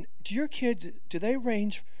 And do your kids, do they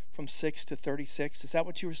range from 6 to 36? Is that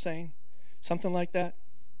what you were saying? Something like that?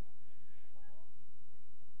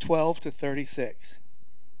 12 to 36.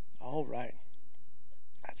 All right.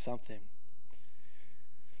 That's something.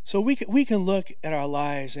 So we can look at our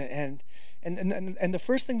lives and the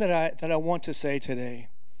first thing that I want to say today,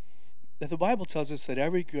 that the Bible tells us that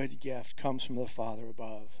every good gift comes from the Father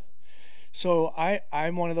above. So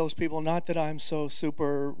I'm one of those people, not that I'm so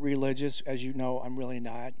super religious, as you know, I'm really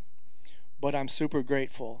not, but I'm super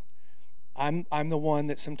grateful. I'm the one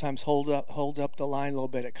that sometimes holds up the line a little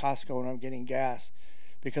bit at Costco when I'm getting gas,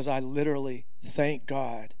 because I literally thank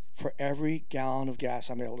God for every gallon of gas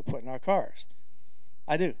I'm able to put in our cars.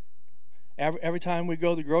 I do. Every time we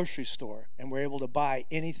go to the grocery store and we're able to buy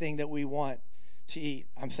anything that we want to eat,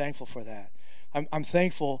 I'm thankful for that. I'm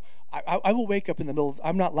thankful. I will wake up in the middle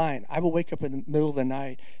I'm not lying. I will wake up in the middle of the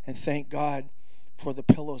night and thank God for the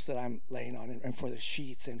pillows that I'm laying on, and for the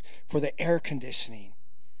sheets, and for the air conditioning,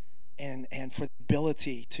 and for the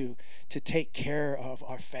ability to take care of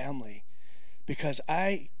our family. Because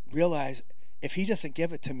I realize if he doesn't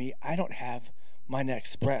give it to me, I don't have my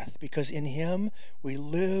next breath, because in him we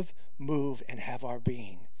live, move, and have our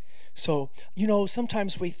being. So,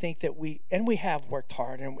 sometimes we think that we have worked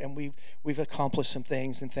hard, and we've accomplished some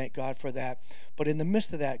things, and thank God for that. But in the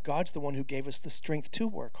midst of that, God's the one who gave us the strength to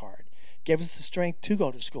work hard, gave us the strength to go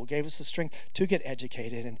to school, gave us the strength to get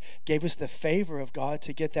educated, and gave us the favor of God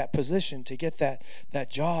to get that position, to get that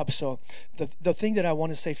job. So the thing that I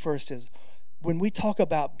want to say first is, when we talk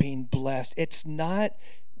about being blessed, it's not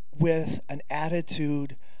with an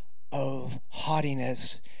attitude of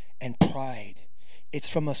haughtiness and pride. It's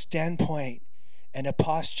from a standpoint and a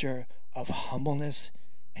posture of humbleness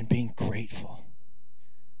and being grateful.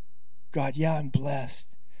 God, yeah, I'm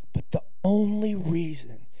blessed, but the only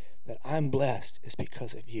reason that I'm blessed is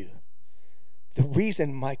because of you. The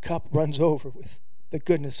reason my cup runs over with the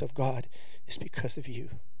goodness of God is because of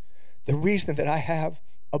you. The reason that I have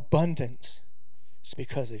abundance is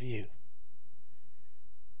because of you.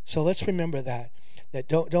 So let's remember that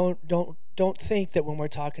don't think that when we're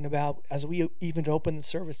talking about, as we even open the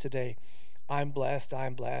service today, I'm blessed,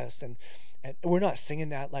 and we're not singing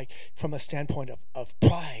that like from a standpoint of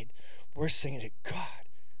pride. We're singing to God,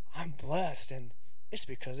 I'm blessed, and it's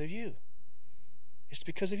because of you. It's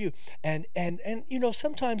because of you. And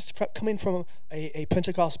sometimes coming from a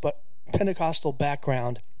Pentecostal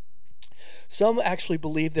background, some actually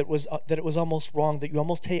believe that it was almost wrong, that you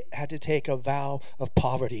almost had to take a vow of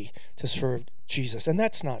poverty to serve Jesus. And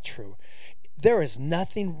that's not true. There is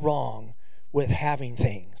nothing wrong with having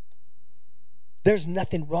things. There's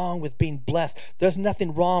nothing wrong with being blessed. There's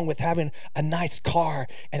nothing wrong with having a nice car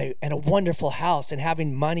and a wonderful house and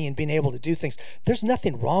having money and being able to do things. There's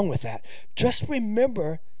nothing wrong with that. Just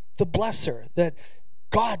remember the blesser, that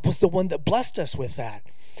God was the one that blessed us with that.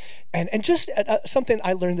 And just something,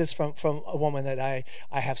 I learned this from a woman that I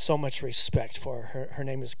have so much respect for. Her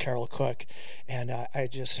name is Carol Cook. And I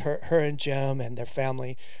just, her and Jim and their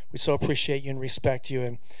family, we so appreciate you and respect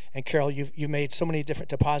you. And Carol, you've made so many different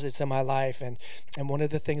deposits in my life. And one of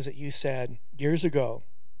the things that you said years ago,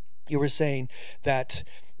 you were saying that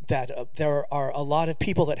there are a lot of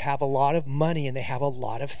people that have a lot of money and they have a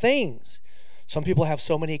lot of things. Some people have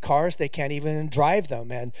so many cars they can't even drive them,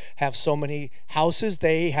 and have so many houses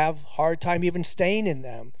they have a hard time even staying in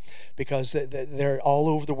them, because they're all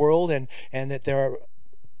over the world, and that there are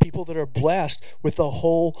people that are blessed with a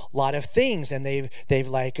whole lot of things, and they've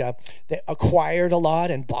they acquired a lot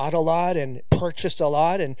and bought a lot and purchased a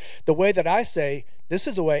lot. And the way that I say, this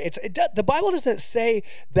is the way, the Bible doesn't say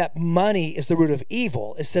that money is the root of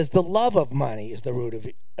evil. It says the love of money is the root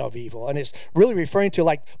of evil. And it's really referring to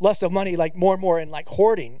like lust of money, like more and more, and like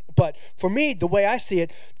hoarding. But for me, the way I see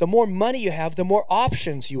it, the more money you have, the more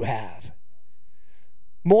options you have.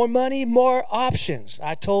 More money, more options.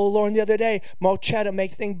 I told Lauren the other day, more cheddar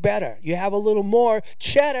make things better. You have a little more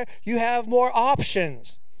cheddar, you have more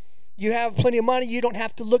options. You have plenty of money, you don't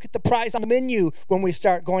have to look at the price on the menu when we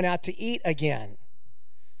start going out to eat again.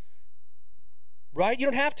 right? You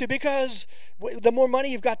don't have to, because the more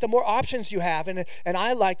money you've got, the more options you have. And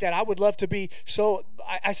I like that. I would love to be. So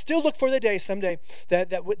I still look for the day someday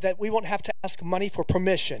that we won't have to ask money for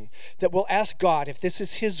permission, that we'll ask God if this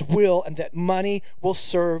is his will, and that money will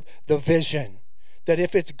serve the vision. That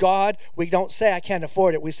if it's God, we don't say, I can't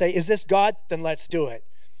afford it. We say, is this God? Then let's do it.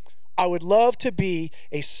 I would love to be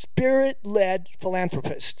a spirit-led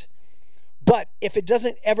philanthropist. But if it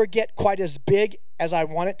doesn't ever get quite as big as I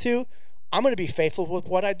want it to, I'm going to be faithful with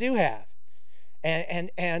what I do have, and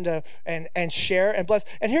share and bless.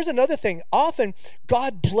 And here's another thing: often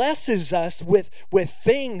God blesses us with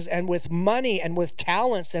things, and with money, and with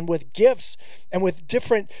talents, and with gifts, and with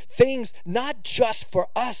different things, not just for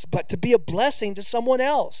us, but to be a blessing to someone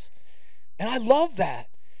else. And I love that.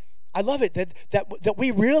 I love it that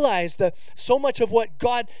we realize that so much of what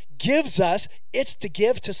God gives us, it's to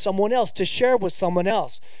give to someone else, to share with someone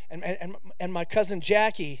else. And my cousin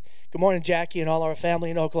Jackie, good morning, Jackie, and all our family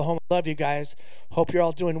in Oklahoma. Love you guys. Hope you're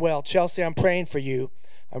all doing well. Chelsea, I'm praying for you.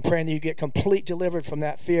 I'm praying that you get complete delivered from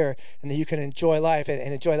that fear, and that you can enjoy life and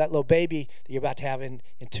enjoy that little baby that you're about to have in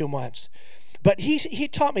 2 months. But he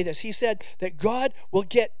taught me this. He said that God will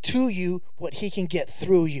get to you what he can get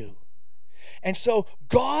through you. And so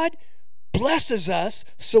God blesses us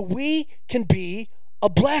so we can be a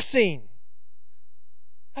blessing.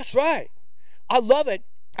 That's right. I love it.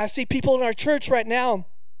 I see people in our church right now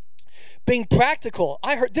being practical.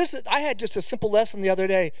 I had just a simple lesson the other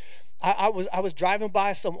day. I was driving by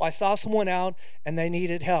I saw someone out and they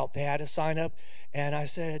needed help. They had to sign up, and I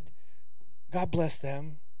said, God bless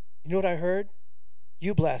them. You know what I heard?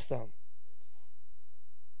 You bless them.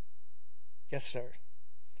 Yes, sir.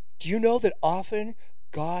 Do you know that often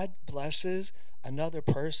God blesses another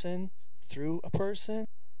person through a person?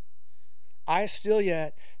 I still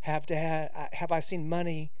yet have I seen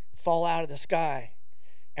money fall out of the sky.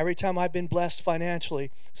 Every time I've been blessed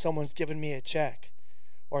financially, someone's given me a check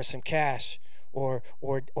or some cash or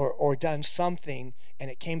done something, and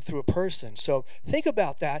it came through a person. So think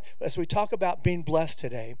about that as we talk about being blessed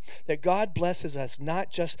today, that God blesses us not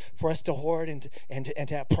just for us to hoard and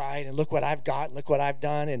to have pride and look what I've got, look what I've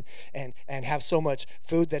done, and have so much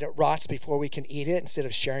food that it rots before we can eat it instead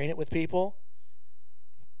of sharing it with people.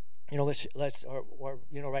 You know,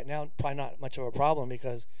 right now probably not much of a problem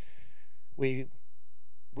because we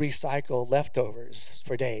recycle leftovers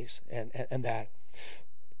for days and that.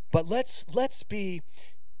 But let's be,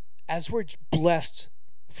 as we're blessed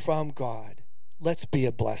from God, let's be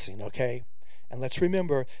a blessing, okay? And let's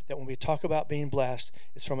remember that when we talk about being blessed,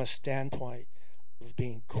 it's from a standpoint of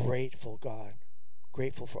being grateful, God,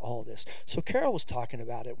 grateful for all of this. So Carol was talking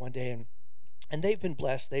about it one day, and they've been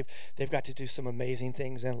blessed. They've got to do some amazing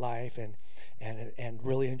things in life and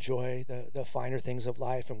really enjoy the finer things of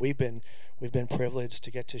life. And we've been privileged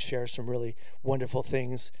to get to share some really wonderful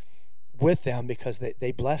things with them because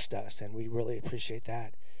they blessed us, and we really appreciate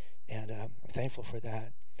that. And I'm thankful for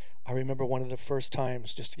that. I remember one of the first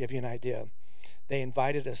times, just to give you an idea, they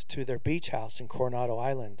invited us to their beach house in Coronado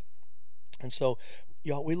Island. And so,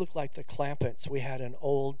 y'all, we looked like the Clampetts. We had an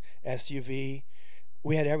old SUV.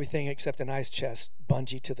 We had everything except an ice chest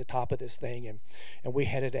bungee to the top of this thing, and we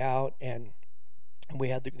headed out, and we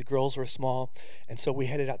had the girls were small, and so we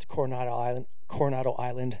headed out to Coronado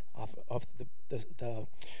Island off of the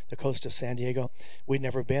coast of San Diego. We'd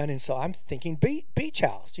never been, and so I'm thinking beach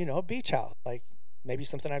house, like maybe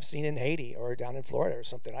something I've seen in Haiti or down in Florida or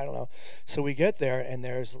something. I don't know. So we get there, and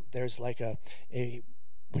there's like a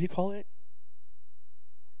what do you call it?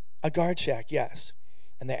 A guard shack, yes.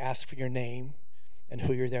 And they ask for your name and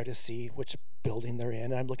who you're there to see, which building they're in.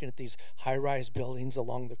 And I'm looking at these high-rise buildings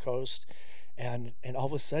along the coast, and all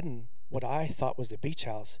of a sudden, what I thought was the beach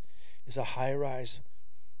house is a high-rise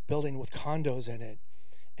building with condos in it,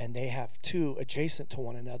 and they have two adjacent to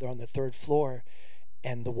one another on the third floor,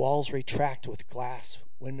 and the walls retract with glass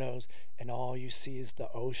windows, and all you see is the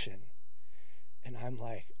ocean. And I'm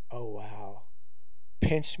like, oh, wow.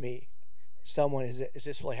 Pinch me. Someone, is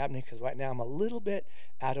this really happening? Because right now I'm a little bit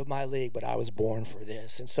out of my league, but I was born for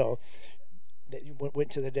this. And so they went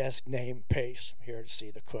to the desk, name, Pace, here to see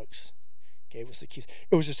the cooks. Gave us the keys.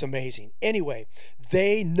 It was just amazing. Anyway,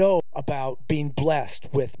 they know about being blessed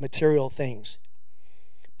with material things,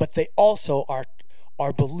 but they also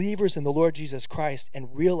are believers in the Lord Jesus Christ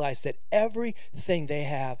and realize that everything they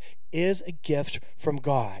have is a gift from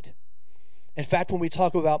God. In fact, when we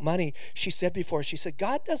talk about money, she said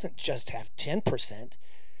God doesn't just have 10%.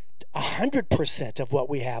 100% of what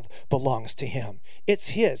we have belongs to him. It's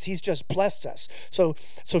his. He's just blessed us. So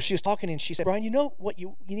she was talking, and she said, Brian, you know what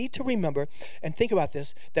you need to remember and think about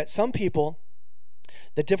this, that some people,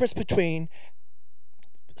 the difference between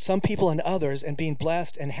some people and others and being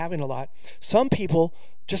blessed and having a lot. Some people,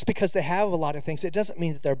 just because they have a lot of things, it doesn't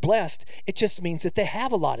mean that they're blessed. It just means that they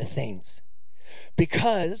have a lot of things.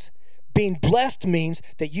 Because being blessed means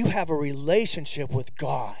that you have a relationship with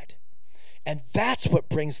God. And that's what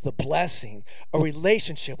brings the blessing, a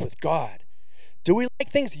relationship with God. Do we like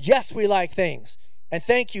things? Yes, we like things. And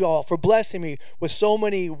thank you all for blessing me with so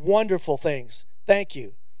many wonderful things. Thank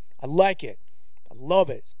you. I like it. I love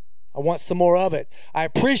it. I want some more of it. I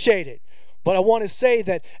appreciate it. But I want to say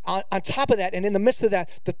that on top of that and in the midst of that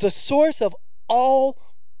the source of all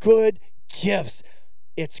good gifts,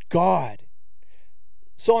 it's God.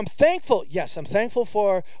 So I'm thankful. Yes, I'm thankful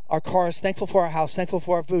for our cars, thankful for our house, thankful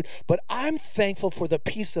for our food, but I'm thankful for the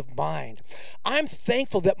peace of mind. I'm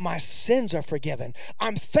thankful that my sins are forgiven.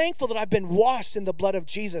 I'm thankful that I've been washed in the blood of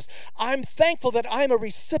Jesus. I'm thankful that I'm a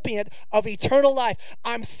recipient of eternal life.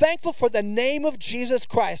 I'm thankful for the name of Jesus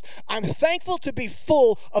Christ. I'm thankful to be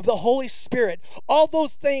full of the Holy Spirit. All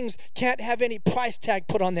those things can't have any price tag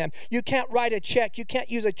put on them. You can't write a check. You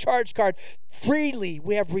can't use a charge card. Freely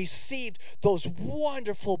we have received those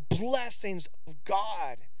wonderful blessings of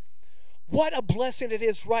God. What a blessing it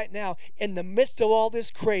is right now in the midst of all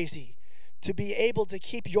this crazy to be able to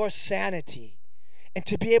keep your sanity and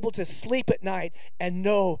to be able to sleep at night and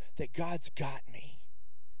know that God's got me.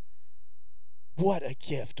 What a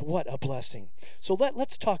gift, what a blessing. So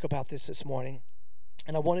let's talk about this morning.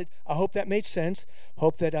 And I hope that made sense.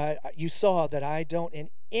 Hope that you saw that I don't in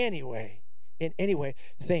any way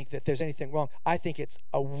think that there's anything wrong. I think it's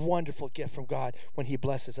a wonderful gift from God when he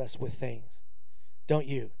blesses us with things. Don't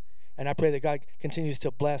you? And I pray that God continues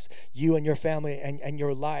to bless you and your family and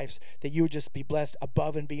your lives, that you would just be blessed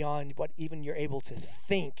above and beyond what even you're able to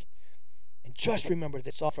think. And just remember that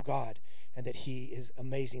it's all for God and that he is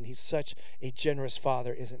amazing. He's such a generous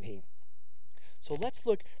father, isn't he? So let's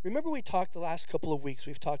look. Remember we talked the last couple of weeks,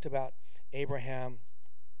 we've talked about Abraham,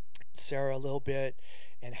 Sarah a little bit,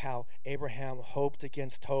 and how Abraham hoped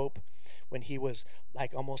against hope when he was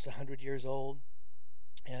like almost 100 years old,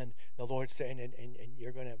 and the Lord's saying, and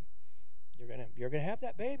you're gonna have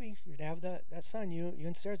that baby. You're gonna have that son. You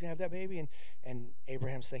and Sarah's gonna have that baby, and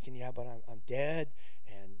Abraham's thinking, yeah, but I'm dead,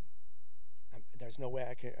 and there's no way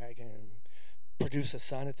I can produce a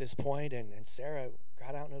son at this point. And Sarah,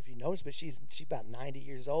 God, I don't know if you noticed, but she's about 90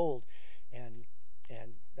 years old, and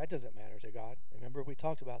that doesn't matter to God. Remember, we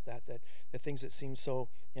talked about that the things that seem so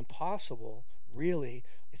impossible, really,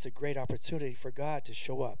 it's a great opportunity for God to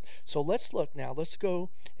show up. So let's look now. Let's go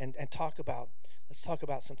and talk about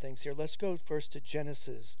some things here. Let's go first to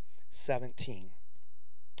Genesis 17.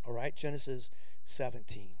 All right, Genesis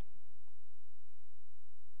 17.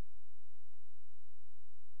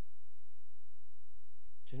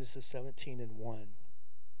 Genesis 17 and 1.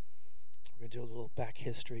 We're going to do a little back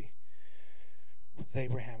history with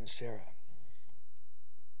Abraham and Sarah.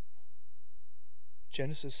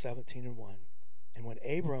 Genesis 17 and 1. And when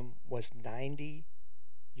Abram was 90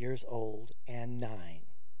 years old and 9,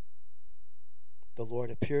 the Lord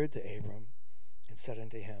appeared to Abram and said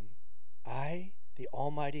unto him, I, the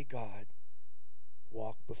Almighty God,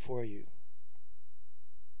 walk before you.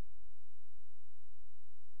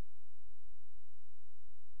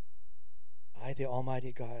 I, the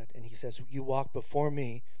Almighty God. And he says, you walk before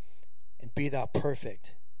me and be thou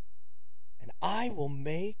perfect. And I will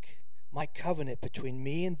make my covenant between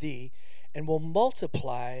me and thee, and will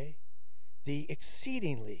multiply thee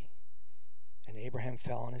exceedingly. And Abraham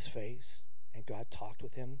fell on his face, and God talked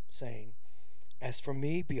with him, saying, as for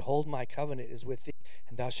me, behold, my covenant is with thee,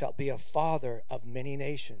 and thou shalt be a father of many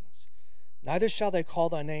nations. Neither shall they call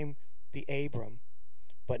thy name be Abram,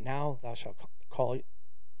 but now thou shalt call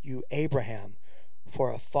you Abraham,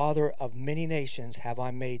 for a father of many nations have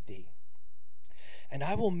I made thee. And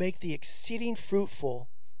I will make thee exceeding fruitful,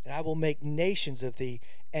 and I will make nations of thee,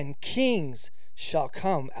 and kings shall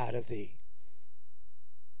come out of thee.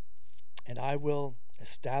 And I will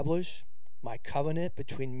establish my covenant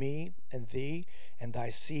between me and thee and thy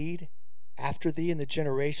seed after thee in the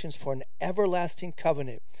generations for an everlasting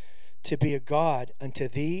covenant, to be a God unto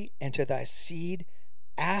thee and to thy seed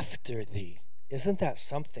after thee. Isn't that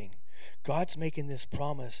something? God's making this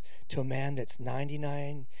promise to a man that's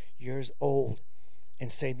 99 years old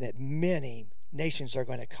and saying that many nations are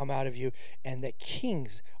going to come out of you and that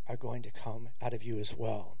kings are going to come out of you as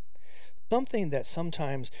well. Something that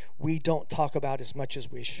sometimes we don't talk about as much as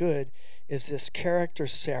we should is this character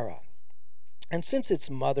Sarah. And since it's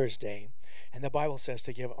Mother's Day, and the Bible says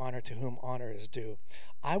to give honor to whom honor is due,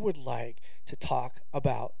 I would like to talk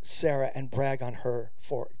about Sarah and brag on her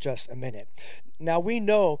for just a minute. Now, we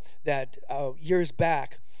know that years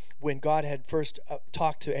back, when God had first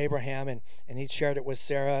talked to Abraham and he shared it with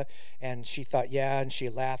Sarah, and she thought, yeah, and she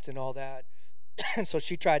laughed and all that. And so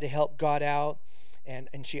she tried to help God out,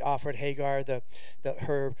 and she offered Hagar,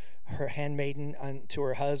 her handmaiden, to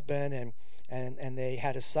her husband, and they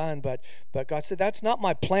had a son. But God said, that's not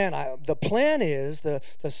my plan. The plan is the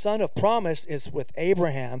son of promise is with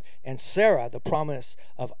Abraham and Sarah, the promise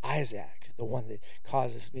of Isaac, the one that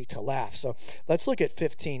causes me to laugh. So let's look at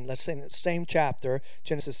 15. Let's say in the same chapter,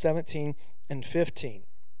 Genesis 17 and 15.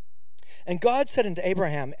 And God said unto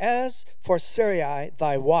Abraham, as for Sarai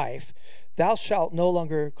thy wife, thou shalt no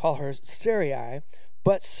longer call her Sarai,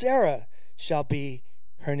 but Sarah shall be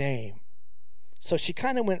her name. So she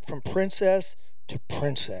kind of went from princess to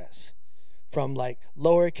princess, from like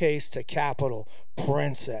lowercase to capital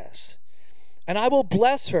princess. And I will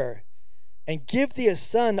bless her and give thee a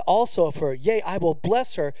son also of her. Yea, I will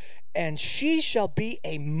bless her, and she shall be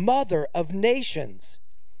a mother of nations.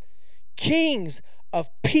 Kings of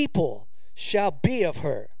people shall be of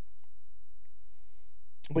her.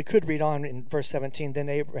 We could read on in verse 17. Then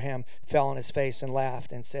Abraham fell on his face and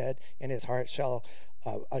laughed and said, in his heart, shall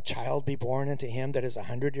a child be born unto him that is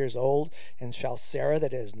 100 years old, and shall Sarah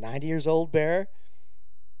that is 90 years old bear?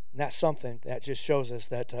 And that's something that just shows us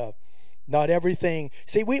that not everything.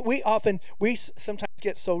 See, we sometimes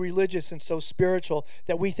get so religious and so spiritual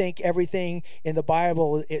that we think everything in the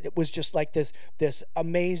Bible, it was just like this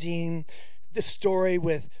amazing, this story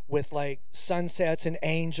with like sunsets and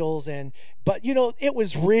angels, but it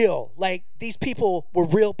was real. Like, these people were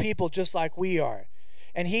real people just like we are.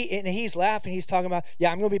 And he's laughing. He's talking about,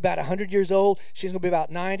 I'm going to be about 100 years old. She's going to be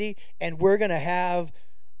about 90. And we're going to have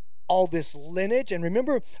all this lineage. And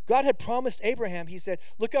remember, God had promised Abraham, he said,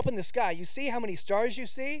 look up in the sky. You see how many stars you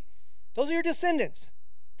see? Those are your descendants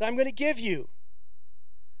that I'm going to give you.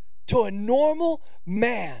 To a normal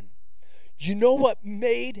man, you know what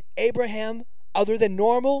made Abraham other than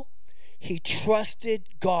normal? He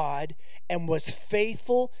trusted God and was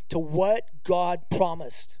faithful to what God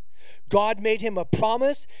promised. God made him a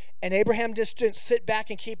promise, and Abraham just didn't sit back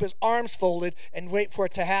and keep his arms folded and wait for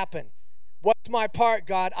it to happen. What's my part,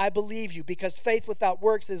 God? I believe you, because faith without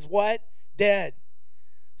works is what? Dead.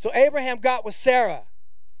 So Abraham got with Sarah.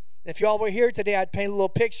 If y'all were here today, I'd paint a little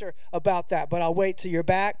picture about that, but I'll wait till you're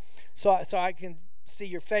back so I can see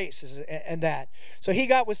your faces and that. So he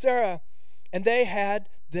got with Sarah, and they had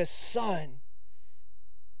this son,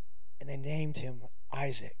 and they named him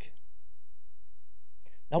Isaac.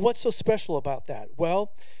 Now, what's so special about that?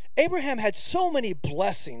 Well, Abraham had so many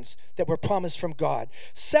blessings that were promised from God.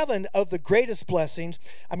 7 of the greatest blessings,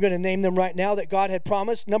 I'm going to name them right now, that God had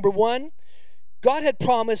promised. Number 1, God had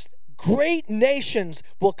promised great nations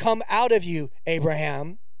will come out of you,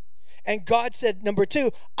 Abraham. And God said, number 2,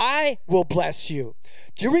 I will bless you.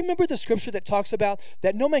 Do you remember the scripture that talks about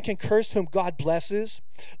that no man can curse whom God blesses?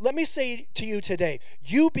 Let me say to you today,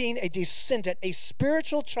 you being a descendant, a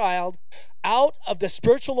spiritual child out of the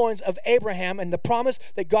spiritual loins of Abraham and the promise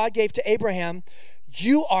that God gave to Abraham,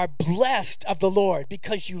 you are blessed of the Lord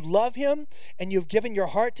because you love him and you've given your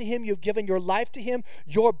heart to him, you've given your life to him.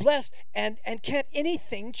 You're blessed, and can't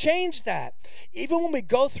anything change that. Even when we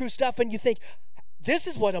go through stuff and you think, this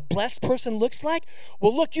is what a blessed person looks like.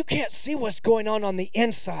 Well, look, you can't see what's going on the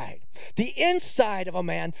inside. The inside of a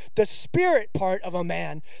man, the spirit part of a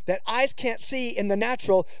man that eyes can't see in the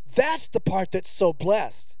natural, that's the part that's so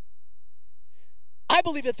blessed. I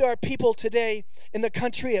believe that there are people today in the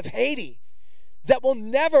country of Haiti that will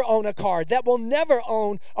never own a car, that will never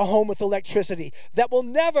own a home with electricity, that will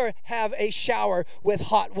never have a shower with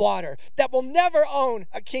hot water, that will never own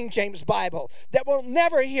a King James Bible, that will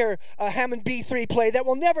never hear a Hammond B3 play, that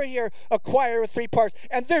will never hear a choir with 3 parts,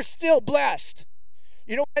 and they're still blessed.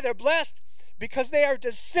 You know why they're blessed? Because they are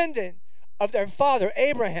descendant of their father,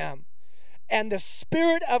 Abraham, and the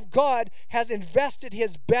Spirit of God has invested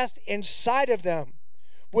his best inside of them,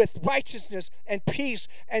 with righteousness and peace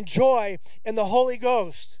and joy in the Holy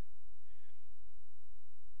Ghost.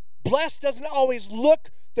 Blessed doesn't always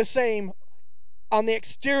look the same on the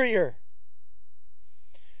exterior.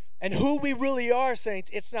 And who we really are, saints,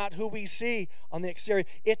 it's not who we see on the exterior,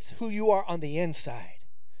 it's who you are on the inside.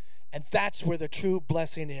 And that's where the true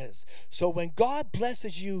blessing is. So when God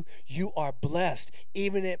blesses you, you are blessed,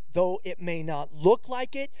 even though it may not look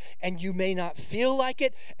like it and you may not feel like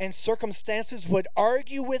it, and circumstances would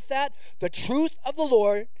argue with that. The truth of the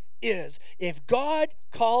Lord is, if God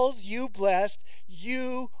calls you blessed,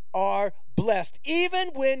 you are blessed,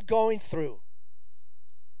 even when going through.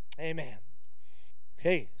 Amen.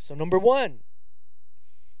 Okay, so number 1,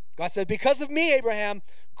 God said, because of me, Abraham,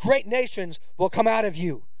 great nations will come out of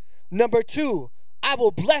you. Number 2, I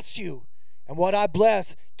will bless you. And what I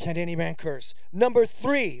bless, can't any man curse. Number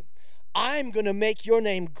 3, I'm going to make your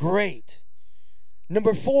name great.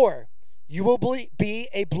 Number 4, you will be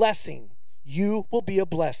a blessing. You will be a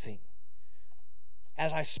blessing.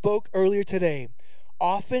 As I spoke earlier today,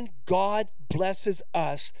 often God blesses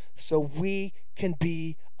us so we can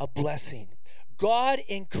be a blessing. God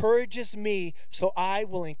encourages me so I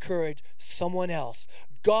will encourage someone else.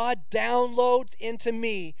 God downloads into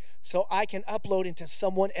me so I can upload into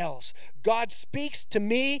someone else. God speaks to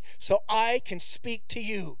me so I can speak to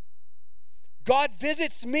you. God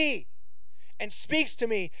visits me and speaks to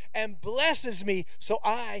me and blesses me so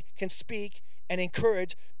I can speak and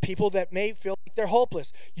encourage people that may feel like they're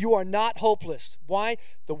hopeless. You are not hopeless. Why?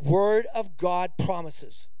 The Word of God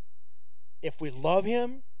promises. If we love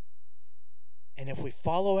Him and if we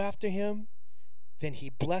follow after Him, then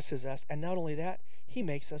He blesses us. And not only that, He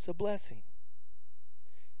makes us a blessing.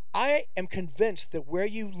 I am convinced that where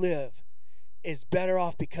you live is better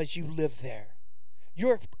off because you live there.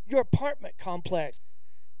 Your apartment complex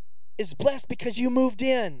is blessed because you moved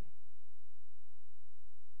in.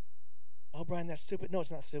 Oh, Brian, that's stupid. No,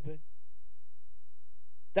 it's not stupid.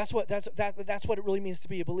 That's what it really means to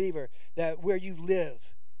be a believer. That where you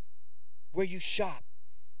live, where you shop,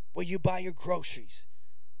 where you buy your groceries,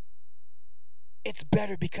 it's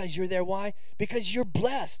better because you're there. Why? Because you're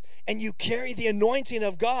blessed and you carry the anointing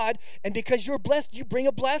of God, and because you're blessed, you bring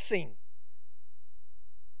a blessing.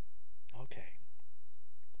 Okay.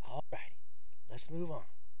 All righty. Let's move on.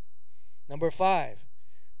 Number 5,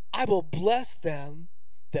 I will bless them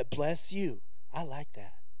that bless you. I like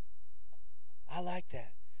that. I like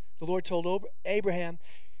that. The Lord told Abraham,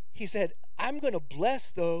 He said, I'm going to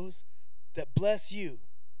bless those that bless you.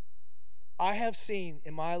 I have seen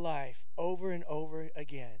in my life over and over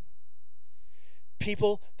again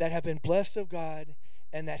people that have been blessed of God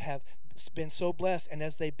and that have been so blessed, and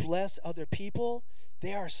as they bless other people,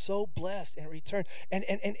 they are so blessed in return. And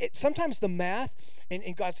sometimes the math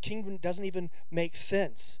in God's kingdom doesn't even make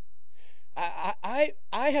sense. I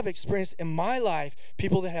have experienced in my life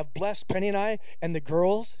people that have blessed Penny and I and the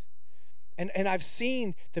girls, and I've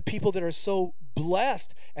seen the people that are so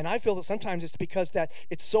blessed, and I feel that sometimes it's because that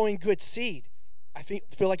it's sowing good seed. I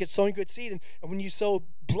feel like it's sowing good seed, and when you sow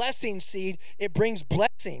blessing seed, it brings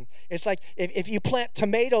blessing. It's like if you plant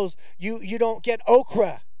tomatoes, you don't get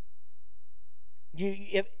okra.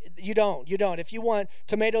 You don't. If you want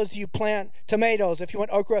tomatoes, you plant tomatoes. If you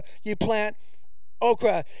want okra, you plant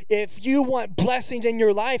okra. If you want blessings in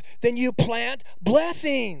your life, then you plant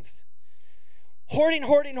blessings. Hoarding,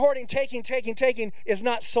 taking is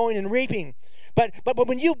not sowing and reaping. But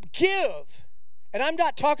when you give, and I'm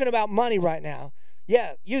not talking about money right now.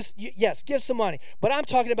 Yeah, yes, give some money. But I'm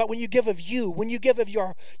talking about when you give of you, when you give of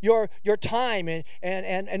your time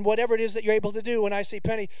and whatever it is that you're able to do. When I see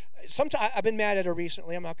Penny, sometimes I've been mad at her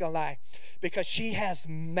recently, I'm not going to lie, because she has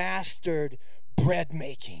mastered bread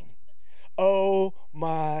making. Oh,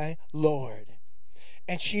 my Lord.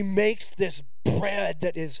 And she makes this bread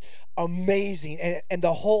that is amazing. And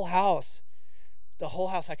the whole house,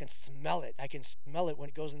 I can smell it. I can smell it when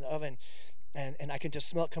it goes in the oven. And I can just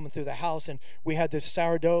smell it coming through the house. And we had this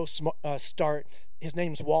sourdough start. His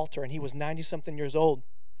name's Walter, and he was 90-something years old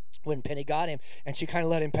when Penny got him. And she kind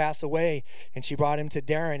of let him pass away. And she brought him to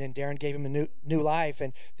Darren, and Darren gave him a new life.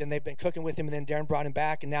 And then they've been cooking with him, and then Darren brought him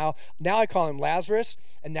back. And now I call him Lazarus,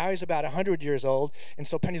 and now he's about 100 years old. And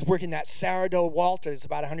so Penny's working that sourdough Walter that's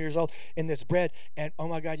about 100 years old in this bread. And, oh,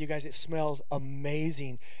 my God, you guys, it smells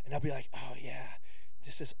amazing. And I'll be like, oh, yeah,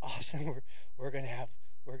 this is awesome. We're going to have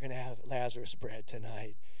Lazarus bread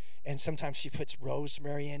tonight. And sometimes she puts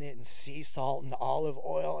rosemary in it and sea salt and olive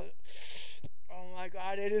oil. Oh my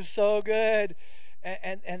God, it is so good.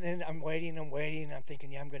 And then I'm waiting. I'm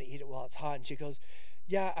thinking, yeah, I'm going to eat it while it's hot. And she goes,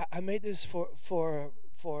 yeah, I made this for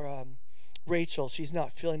Rachel. She's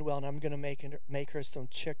not feeling well, and I'm going to make her some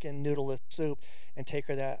chicken noodle soup and take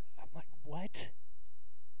her that. I'm like, what?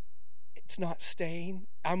 It's not staying.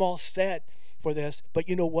 I'm all set for this. But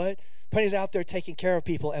you know what? Penny's out there taking care of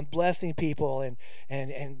people and blessing people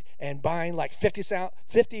and buying like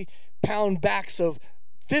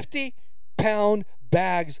 50-pound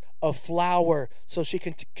bags of flour so she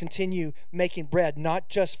can continue making bread, not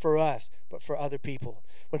just for us, but for other people.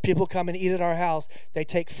 When people come and eat at our house, they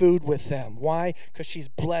take food with them. Why? Because she's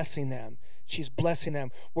blessing them. She's blessing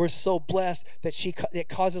them. We're so blessed that it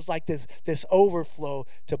causes like this overflow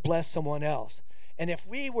to bless someone else. And if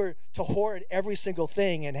we were to hoard every single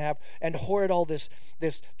thing and hoard all these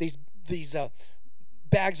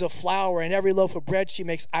bags of flour and every loaf of bread she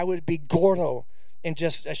makes, I would be gordo in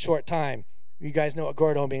just a short time. You guys know what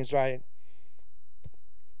gordo means, right?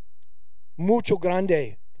 Mucho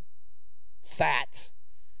grande. fat.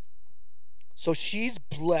 So she's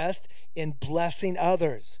blessed in blessing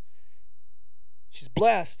others. She's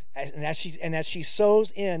blessed, and as she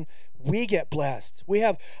sows in, we get blessed.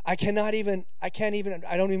 I'm not even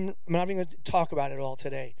going to talk about it all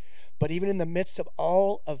today. But even in the midst of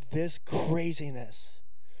all of this craziness,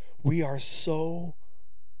 we are so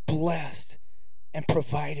blessed and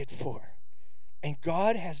provided for. And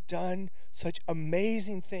God has done such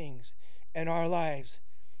amazing things in our lives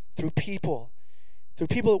through people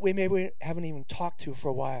that we maybe haven't even talked to for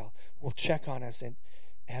a while. Will check on us, and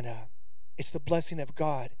it's the blessing of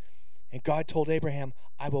God. And God told Abraham,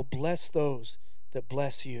 I will bless those that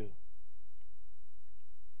bless you.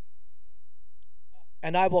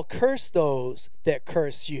 And I will curse those that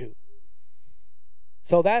curse you.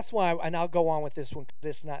 So that's why, and I'll go on with this one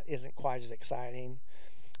because this isn't quite as exciting.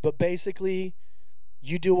 But basically,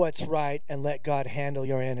 you do what's right and let God handle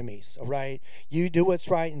your enemies, all right? You do what's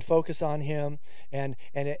right and focus on Him. And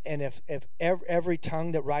if every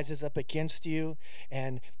tongue that rises up against you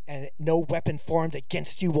and no weapon formed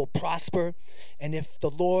against you will prosper. And if the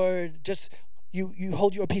Lord just, you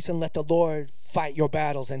hold your peace and let the Lord fight your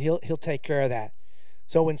battles, and He'll take care of that.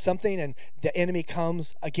 So when something and the enemy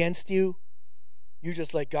comes against you, you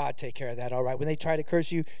just let God take care of that, all right? When they try to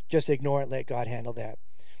curse you, just ignore it, let God handle that.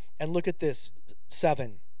 And look at this,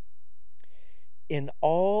 7. In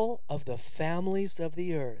all of the families of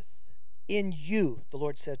the earth, in you, the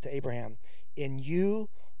Lord said to Abraham, in you,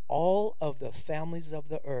 all of the families of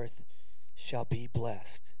the earth shall be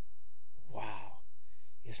blessed. Wow,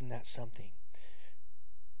 isn't that something?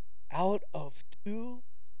 Out of 2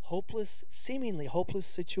 seemingly hopeless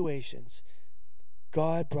situations,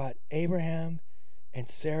 God brought Abraham and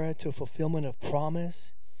Sarah to a fulfillment of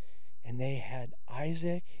promise, and they had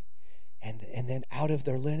Isaac, and then out of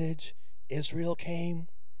their lineage, Israel came,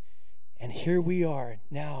 and here we are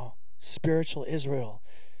now, spiritual Israel,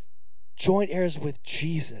 joint heirs with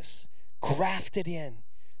Jesus, grafted in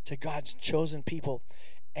to God's chosen people,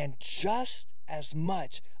 and just as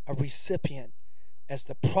much a recipient as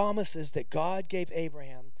the promises that God gave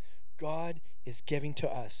Abraham, God is giving to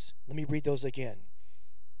us. Let me read those again.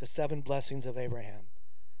 The 7 blessings of Abraham.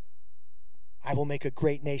 I will make a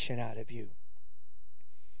great nation out of you.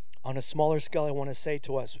 On a smaller scale, I want to say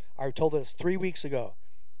to us, I told us 3 weeks ago,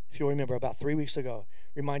 if you remember, about 3 weeks ago,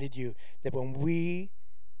 reminded you that when we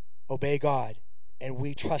obey God and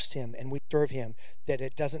we trust Him and we serve Him, that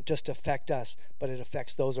it doesn't just affect us, but it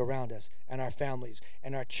affects those around us and our families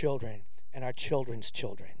and our children and our children's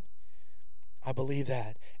children. I believe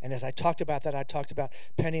that. And as I talked about that, I talked about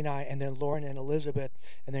Penny and I, and then Lauren and Elizabeth,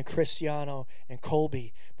 and then Cristiano and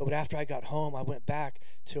Colby. But after I got home, I went back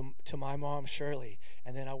to my mom, Shirley,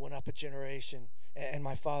 and then I went up a generation, and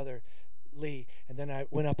my father, Lee, and then I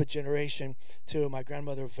went up a generation to my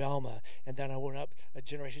grandmother, Velma, and then I went up a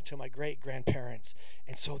generation to my great-grandparents.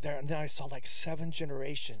 And so and then I saw like 7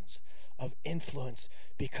 generations of influence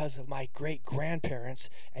because of my great-grandparents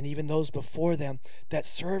and even those before them that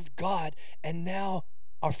served God, and now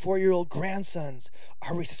our 4-year-old grandsons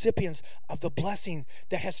are recipients of the blessing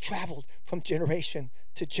that has traveled from generation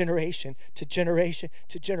to generation to generation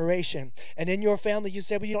to generation. And in your family, you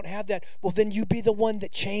say, well, you don't have that. Well, then you be the one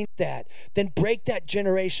that changed that. Then break that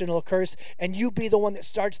generational curse, and you be the one that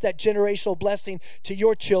starts that generational blessing to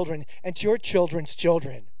your children and to your children's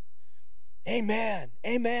children. Amen.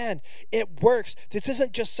 Amen. It works. This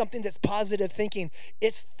isn't just something that's positive thinking.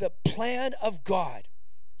 It's the plan of God.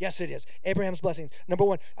 Yes, it is. Abraham's blessings. Number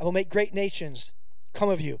 1, I will make great nations come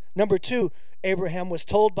of you. Number 2, Abraham was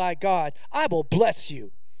told by God, I will bless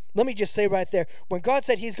you. Let me just say right there, when God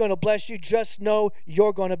said He's going to bless you, just know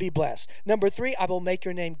you're going to be blessed. Number 3, I will make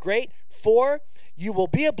your name great. 4, you will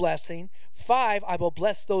be a blessing. 5, I will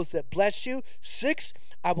bless those that bless you. 6,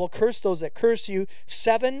 I will curse those that curse you.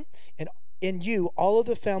 7, and in you, all of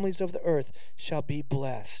the families of the earth shall be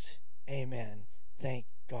blessed. Amen. Thank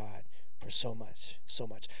God for so much, so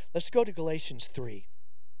much. Let's go to Galatians 3.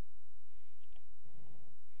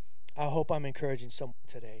 I hope I'm encouraging someone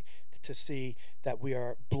today to see that we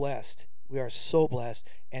are blessed. We are so blessed,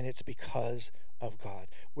 and it's because of God.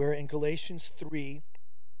 We're in Galatians 3,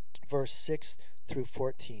 verse 6 through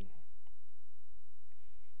 14.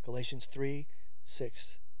 Galatians 3,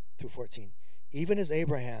 6 through 14. Even as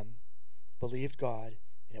Abraham believed God,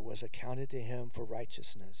 and it was accounted to him for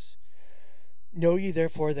righteousness. Know ye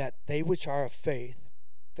therefore that they which are of faith,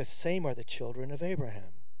 the same are the children of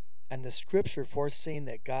Abraham. And the scripture, foreseeing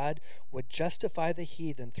that God would justify the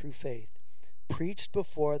heathen through faith, preached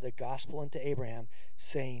before the gospel unto Abraham,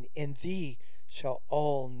 saying, in thee shall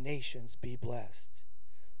all nations be blessed.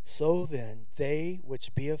 So then they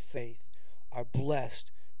which be of faith are blessed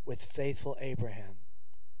with faithful Abraham.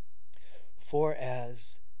 For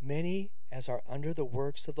as many as are under the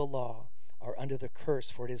works of the law are under the curse,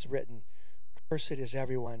 for it is written, Cursed is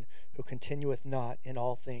everyone who continueth not in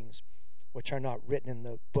all things which are not written in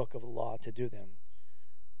the book of the law to do them.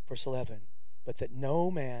 Verse 11, but that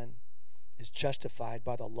no man is justified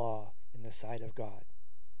by the law in the sight of God.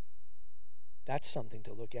 That's something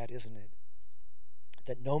to look at, isn't it?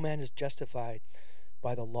 That no man is justified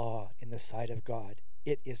by the law in the sight of God.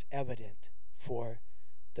 It is evident, for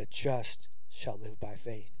the just shall live by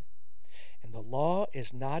faith. And the law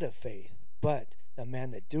is not of faith, but the man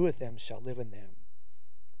that doeth them shall live in them.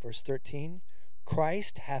 Verse 13,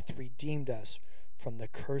 Christ hath redeemed us from the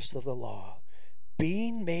curse of the law,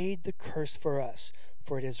 being made the curse for us.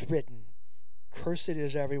 For it is written, Cursed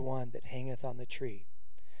is every one that hangeth on the tree,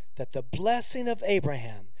 that the blessing of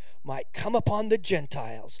Abraham might come upon the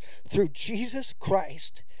Gentiles through Jesus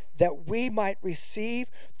Christ, that we might receive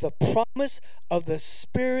the promise of the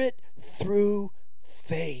Spirit through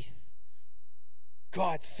faith.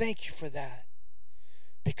 God, thank you for that.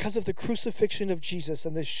 Because of the crucifixion of Jesus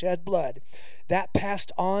and the shed blood, that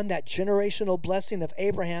passed on that generational blessing of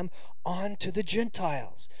Abraham on to the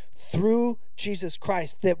Gentiles through Jesus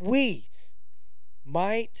Christ, that we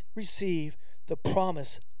might receive the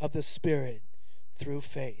promise of the Spirit through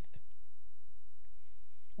faith.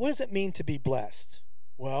 What does it mean to be blessed?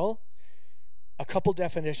 Well, a couple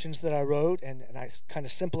definitions that I wrote and I kind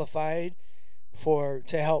of simplified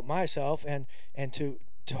to help myself and to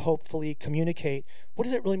hopefully communicate what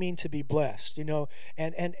does it really mean to be blessed, you know.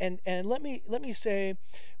 And let me say,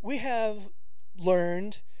 we have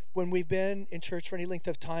learned when we've been in church for any length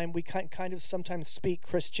of time, we kind of sometimes speak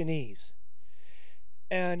Christianese.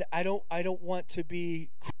 And I don't want to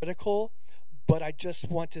be critical, but I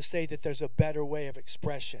just want to say that there's a better way of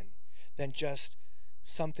expression than just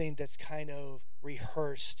something that's kind of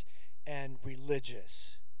rehearsed and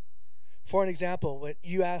religious. For an example, when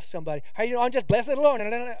you ask somebody, how you know, I'm just blessed alone.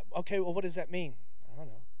 Okay, well, what does that mean? I don't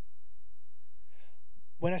know.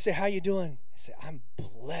 When I say, how you doing? I say, I'm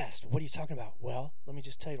blessed. What are you talking about? Well, let me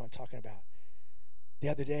just tell you what I'm talking about. The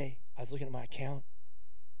other day, I was looking at my account.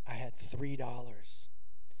 I had $3.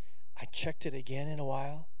 I checked it again in a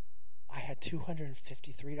while. I had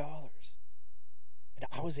 $253. And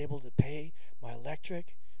I was able to pay my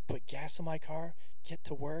electric, put gas in my car, get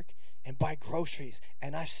to work, and buy groceries.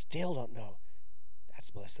 And I still don't know. That's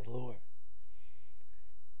blessed of the Lord.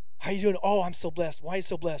 How you doing? Oh, I'm so blessed. Why are you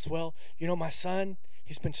so blessed? Well, you know, my son,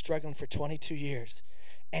 he's been struggling for 22 years.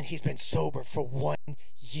 And he's been sober for 1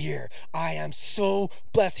 year. I am so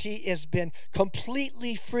blessed. He has been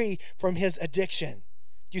completely free from his addiction.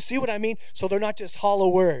 Do you see what I mean? So they're not just hollow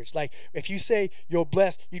words. Like if you say you're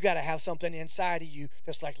blessed, you got to have something inside of you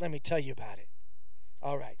that's like, let me tell you about it.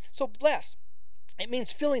 All right. So blessed. It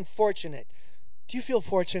means feeling fortunate. Do you feel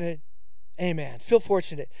fortunate? Amen. Feel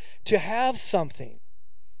fortunate to have something.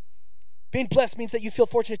 Being blessed means that you feel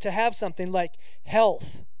fortunate to have something like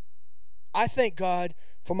health. I thank God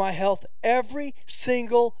for my health every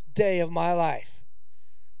single day of my life.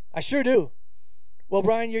 I sure do. Well,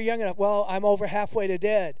 Brian, you're young enough. Well, I'm over halfway to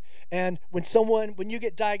dead. And when you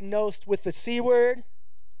get diagnosed with the C word,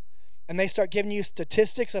 and they start giving you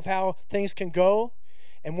statistics of how things can go,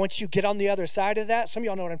 and once you get on the other side of that, some of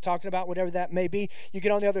y'all know what I'm talking about, whatever that may be, you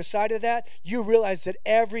get on the other side of that, you realize that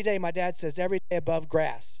every day, my dad says, every day above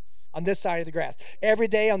grass, on this side of the grass, every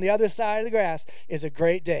day on the other side of the grass is a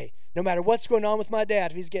great day. No matter what's going on with my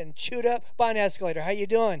dad, if he's getting chewed up by an escalator, how you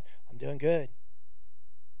doing? I'm doing good.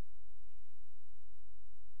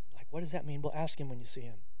 Like, what does that mean? Well, ask him when you see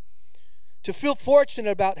him. To feel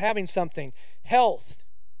fortunate about having something, health,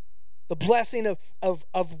 the blessing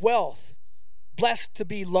of wealth, blessed to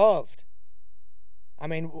be loved. I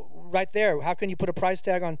mean, right there, how can you put a price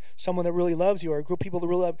tag on someone that really loves you or a group of people that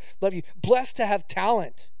really love you? Blessed to have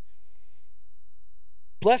talent.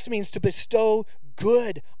 Blessed means to bestow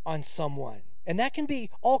good on someone. And that can be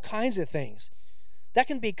all kinds of things. That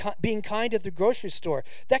can be being kind at the grocery store.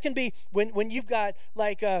 That can be when you've got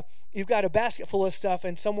you've got a basket full of stuff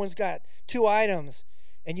and someone's got 2 items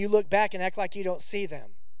and you look back and act like you don't see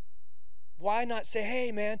them. Why not say,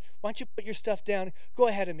 hey man, why don't you put your stuff down? Go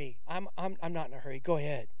ahead of me. I'm not in a hurry. Go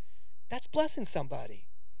ahead. That's blessing somebody.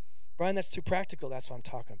 Brian, that's too practical. That's what I'm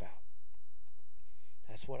talking about.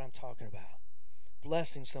 That's what I'm talking about.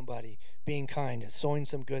 Blessing somebody, being kind, sowing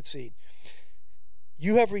some good seed.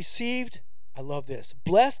 You have received, I love this,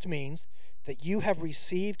 blessed means that you have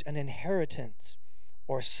received an inheritance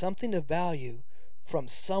or something of value from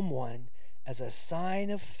someone as a sign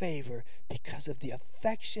of favor because of the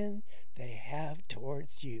affection they have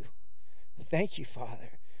towards you. Thank you,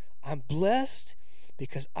 Father. I'm blessed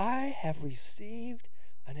because I have received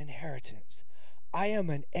an inheritance. I am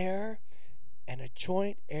an heir and a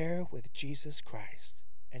joint heir with Jesus Christ,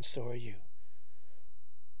 and so are you.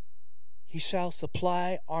 He shall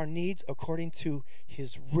supply our needs according to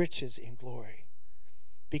his riches in glory.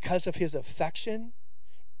 Because of his affection,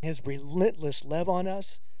 his relentless love on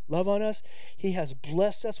us, he has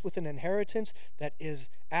blessed us with an inheritance that is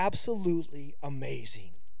absolutely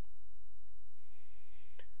amazing.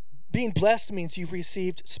 Being blessed means you've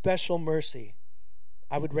received special mercy.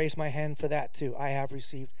 I would raise my hand for that too. I have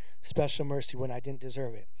received special mercy when I didn't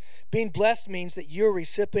deserve it. Being blessed means that you're a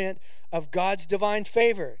recipient of God's divine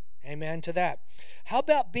favor. Amen to that. How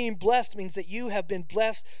about being blessed means that you have been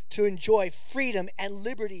blessed to enjoy freedom and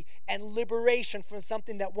liberty and liberation from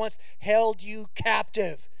something that once held you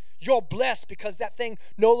captive. You're blessed because that thing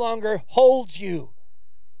no longer holds you.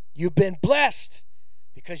 You've been blessed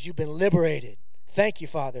because you've been liberated. Thank you,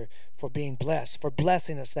 Father, for being blessed, for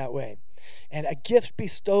blessing us that way. And a gift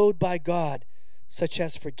bestowed by God, such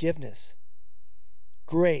as forgiveness,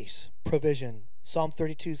 grace, provision. Psalm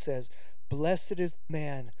 32 says, "Blessed is the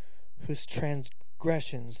man whose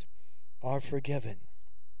transgressions are forgiven."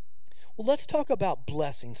 Well, let's talk about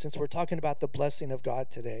blessing, since we're talking about the blessing of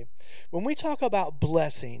God today. When we talk about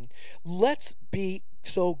blessing, let's be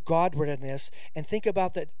so Godward in this and think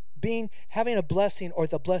about that having a blessing or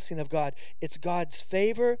the blessing of God. It's God's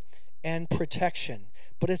favor and protection,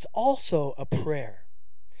 but it's also a prayer.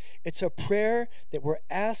 It's a prayer that we're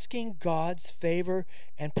asking God's favor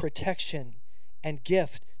and protection and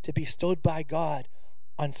gift to be bestowed by God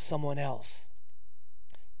on someone else.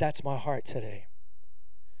 That's my heart today.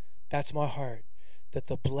 That's my heart, that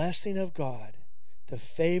the blessing of God, the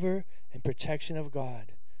favor and protection of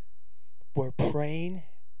God, we're praying,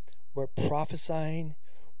 we're prophesying,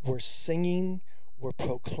 we're singing, we're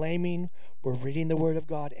proclaiming, we're reading the Word of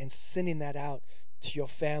God and sending that out to your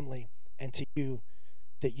family and to you,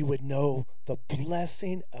 that you would know the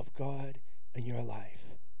blessing of God in your life.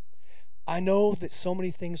 I know that so many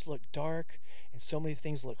things look dark and so many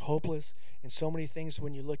things look hopeless and so many things,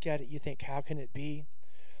 when you look at it, you think, how can it be?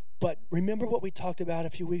 But remember what we talked about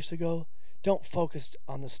a few weeks ago? Don't focus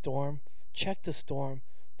on the storm. Check the storm,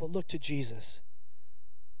 but look to Jesus,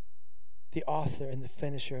 the author and the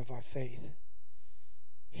finisher of our faith.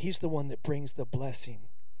 He's the one that brings the blessing.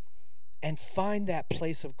 And find that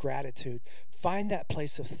place of gratitude. Find that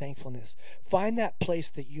place of thankfulness. Find that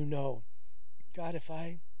place that you know, God, if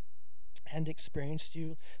I hadn't experienced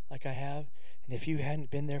you like I have, and if you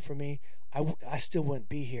hadn't been there for me, I still wouldn't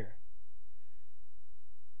be here.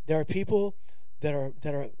 There are people that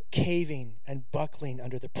are caving and buckling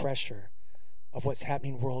under the pressure of what's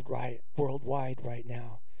happening worldwide right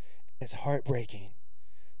now. It's heartbreaking.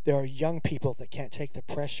 There are young people that can't take the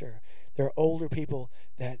pressure. There are older people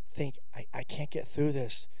that think, I can't get through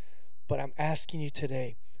this. But I'm asking you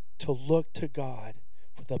today to look to God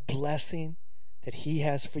for the blessing that He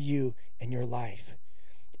has for you in your life.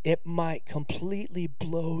 It might completely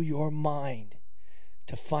blow your mind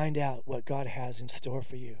to find out what God has in store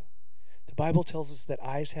for you. The Bible tells us that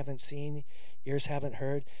eyes haven't seen, ears haven't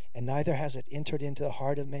heard, and neither has it entered into the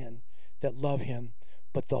heart of men that love Him,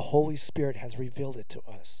 but the Holy Spirit has revealed it to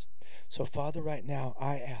us. So, Father, right now,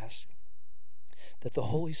 I ask that the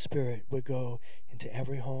Holy Spirit would go into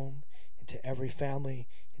every home, into every family,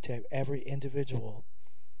 into every individual,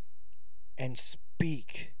 and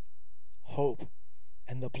speak hope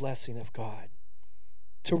and the blessing of God.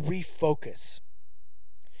 To refocus.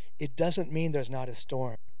 It doesn't mean there's not a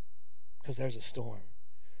storm, because there's a storm.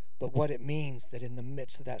 But what it means that in the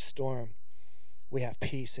midst of that storm, we have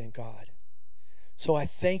peace in God. So I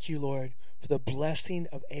thank you, Lord, for the blessing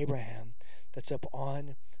of Abraham that's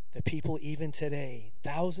upon the people even today,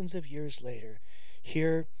 thousands of years later,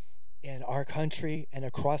 here in our country and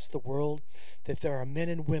across the world, that there are men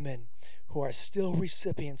and women who are still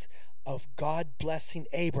recipients of God blessing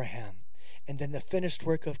Abraham, and then the finished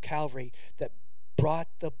work of Calvary that brought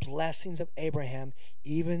the blessings of Abraham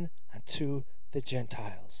even unto the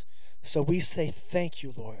Gentiles. So we say thank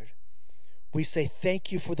you, Lord. We say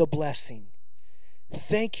thank you for the blessing.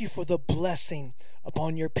 Thank you for the blessing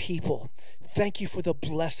upon your people. Thank you for the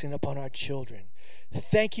blessing upon our children.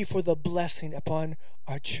 Thank you for the blessing upon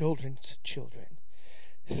our children's children.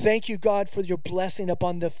 Thank you, God, for your blessing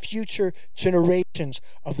upon the future generations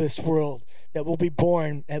of this world that will be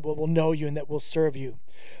born and will know you and that will serve you.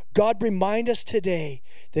 God, remind us today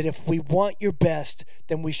that if we want your best,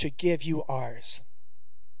 then we should give you ours.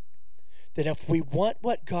 That if we want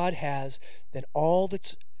what God has, then all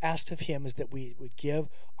that's asked of Him is that we would give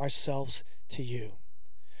ourselves to you.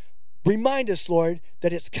 Remind us, Lord,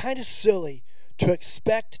 that it's kind of silly to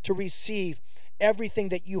expect to receive everything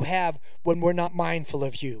that you have when we're not mindful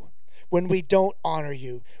of you, when we don't honor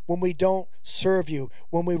you, when we don't serve you,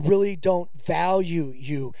 when we really don't value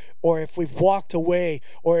you, or if we've walked away,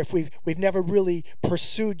 or if we've never really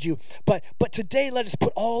pursued you. But today, let us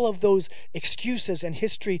put all of those excuses and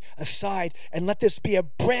history aside, and let this be a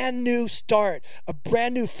brand new start, a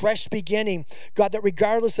brand new fresh beginning. God, that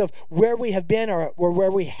regardless of where we have been or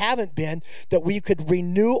where we haven't been, that we could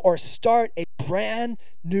renew or start a brand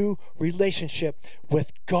new relationship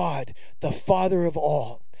with God, the Father of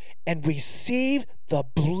all, and receive the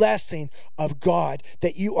blessing of God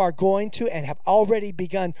that you are going to and have already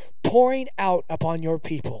begun pouring out upon your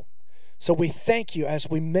people. So we thank you as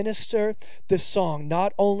we minister this song,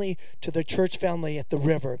 not only to the church family at the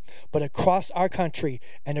river, but across our country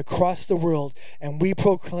and across the world. And we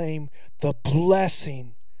proclaim the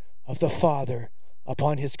blessing of the Father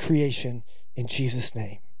upon his creation in Jesus'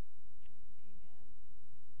 name.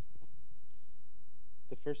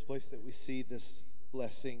 The first place that we see this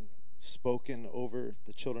blessing spoken over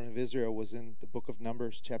the children of Israel was in the book of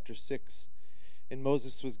Numbers, chapter 6. And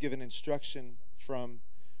Moses was given instruction from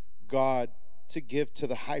God to give to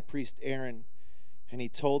the high priest Aaron. And he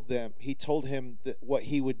told him that what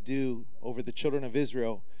he would do over the children of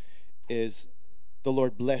Israel is, the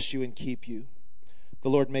Lord bless you and keep you. The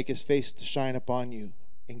Lord make his face to shine upon you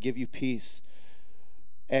and give you peace.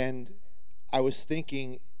 And I was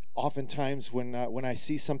thinking, oftentimes when I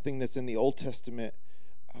see something that's in the Old Testament,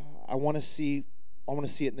 I want to see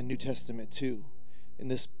it in the New Testament too. In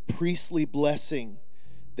this priestly blessing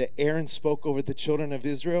that Aaron spoke over the children of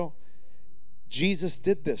Israel, Jesus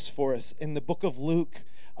did this for us. In the book of Luke,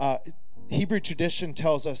 Hebrew tradition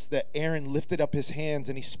tells us that Aaron lifted up his hands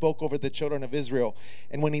and he spoke over the children of Israel.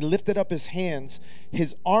 And when he lifted up his hands,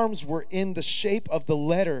 his arms were in the shape of the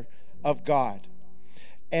letter of God.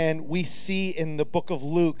 And we see in the book of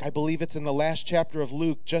Luke, I believe it's in the last chapter of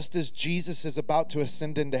Luke, just as Jesus is about to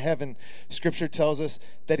ascend into heaven, Scripture tells us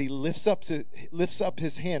that he lifts up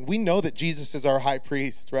his hand. We know that Jesus is our high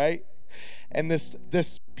priest, right? And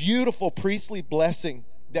this beautiful priestly blessing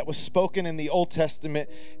that was spoken in the Old Testament,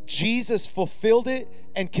 Jesus fulfilled it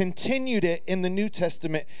and continued it in the New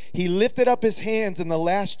Testament. He lifted up his hands in the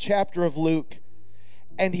last chapter of Luke,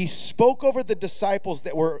 and he spoke over the disciples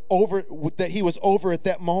that he was over at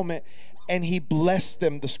that moment, and he blessed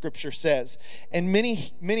them, the scripture says. And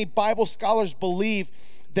many Bible scholars believe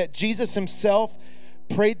that Jesus himself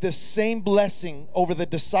prayed the same blessing over the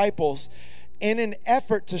disciples in an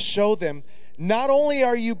effort to show them, not only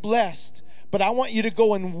are you blessed, but I want you to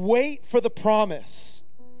go and wait for the promise.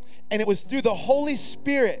 And it was through the Holy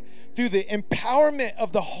Spirit, through the empowerment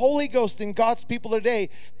of the Holy Ghost in God's people today,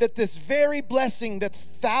 that this very blessing that's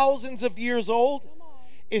thousands of years old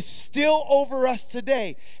is still over us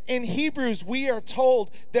today. In Hebrews, we are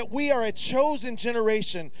told that we are a chosen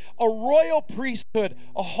generation, a royal priesthood,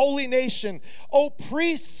 a holy nation. Oh,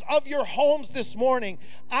 priests of your homes this morning,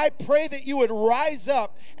 I pray that you would rise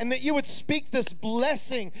up and that you would speak this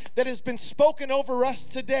blessing that has been spoken over us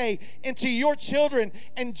today into your children,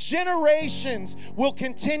 and generations will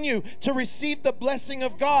continue to receive the blessing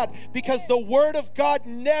of God, because the word of God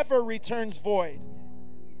never returns void.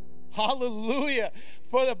 Hallelujah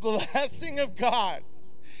for the blessing of God.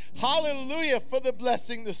 Hallelujah for the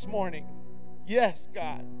blessing this morning. Yes,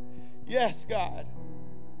 God. Yes, God.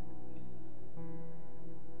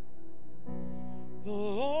 The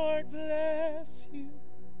Lord bless you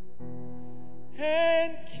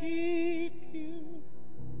and keep you.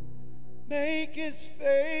 Make his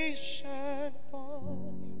face shine upon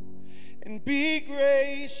you and be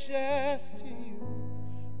gracious to you.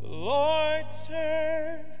 The Lord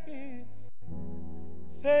turn his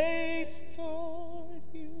face toward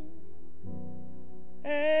you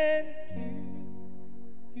and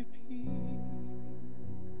give you peace.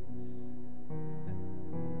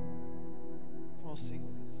 Come on, sing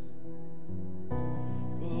with us.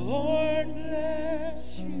 The Lord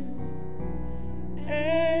bless you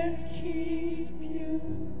and keep you.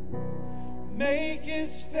 Make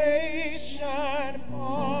his face shine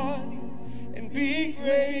upon you and be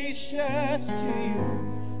gracious to you.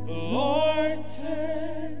 The Lord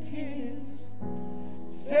turn his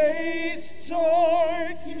face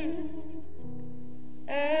toward you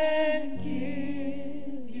and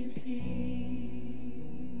give you peace.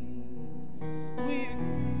 We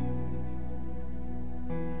agree.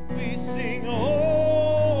 We sing,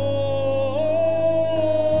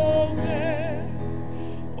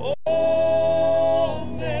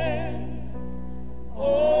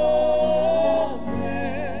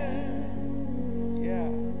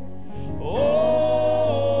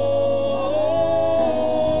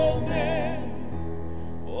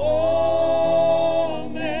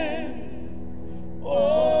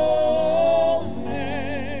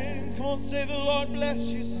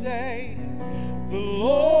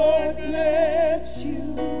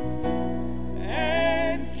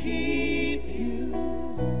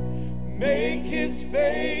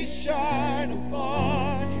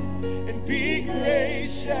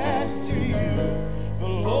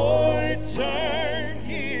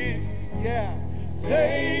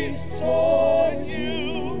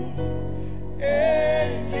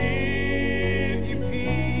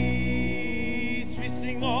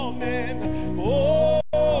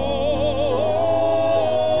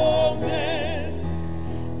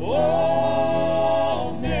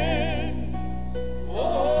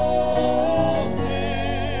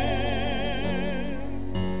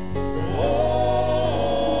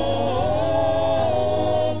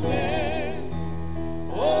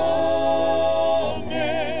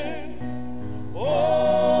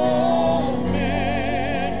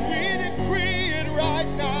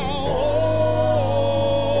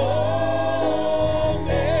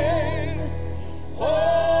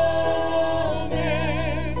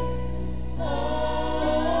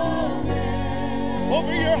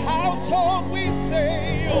 over your household, we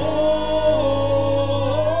say, oh,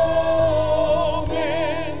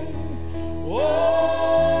 man.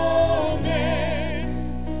 Oh,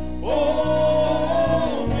 man.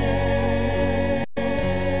 Oh, man.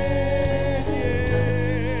 Yeah.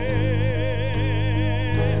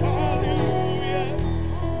 Hallelujah.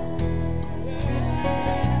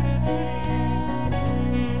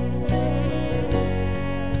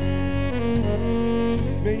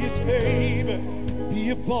 May his favor be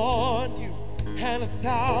upon you and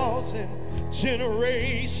 1,000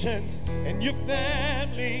 generations, and your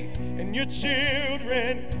family and your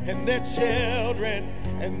children and their children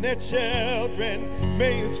and their children.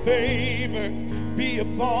 May his favor be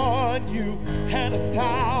upon you and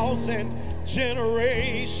 1,000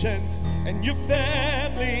 generations, and your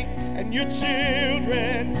family and your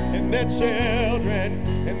children and their children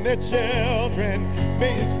and their children.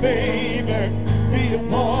 May his favor be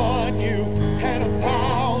upon you and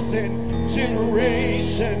 1,000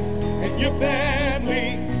 generations, and your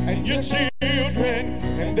family and your children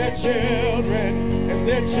and their children and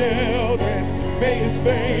their children. May his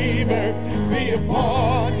favor be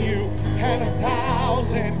upon you and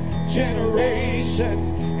 1,000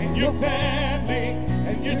 generations, and your family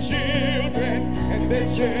and your children and their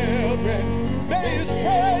children. May his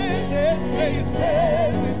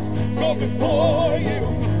presence go before you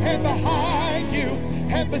and behind you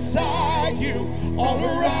and beside you, all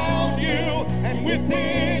around you and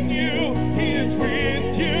within you. He is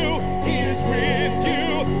with you. He is with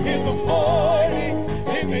you in the morning,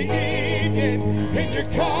 in the evening, and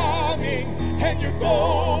you're coming and you're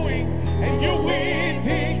going and you're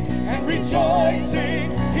weeping and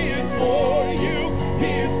rejoicing. He is for you.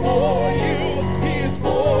 He is for you. He is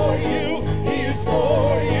for you. He is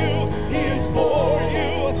for you. He is for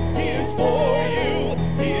you. He is for you.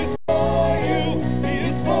 He is for you. He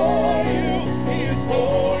is for you. He is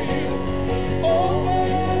for you. Oh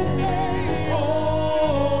man, say, oh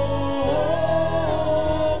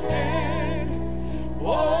man,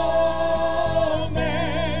 oh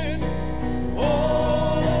man, oh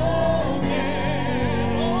man,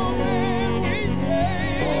 oh man, we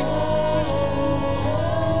say,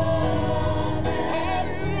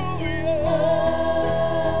 hallelujah,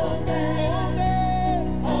 oh man,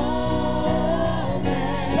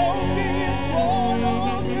 so be it, Lord,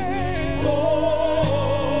 oh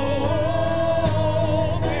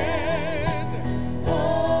man, oh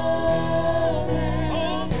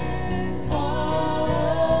man,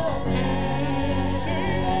 oh man, say,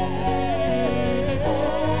 oh man,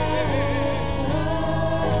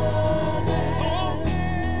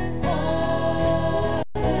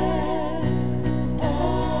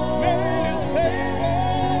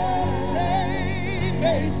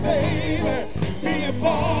 may his favor be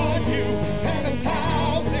upon you and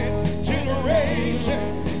 1,000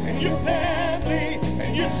 generations, and your family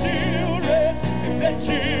and your children and their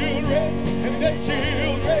children and their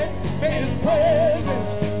children. May his presence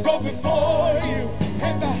go before you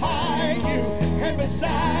and behind you and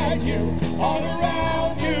beside you, all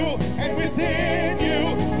around you and within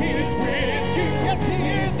you. He is with you. Yes, he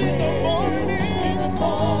is in the morning, in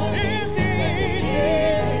the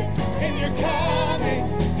evening, and you're coming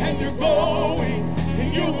and you're going and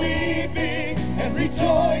you're weeping and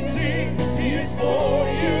rejoicing. He is for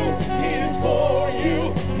you. He is for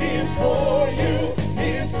you. He is for you. He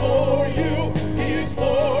is for you. He is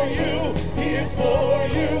for you. He is for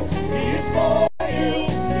you. He is for you.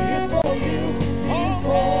 He is for you. He is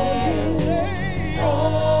for you. Say, oh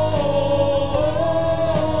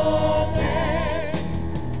man,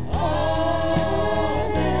 oh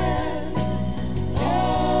man, oh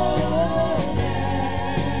man.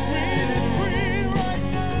 We decree right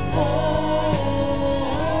now, oh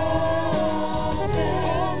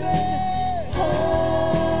man, oh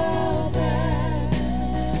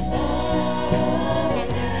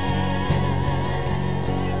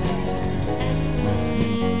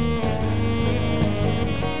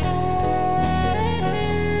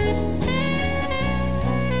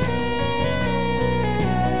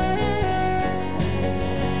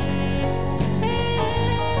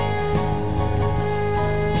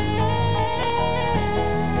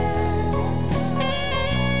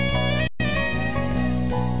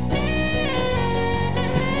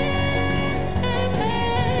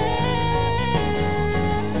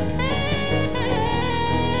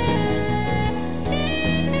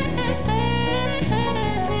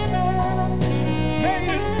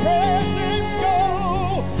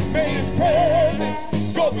May his presence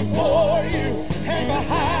go before you and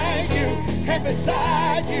behind you and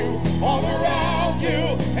beside you, all around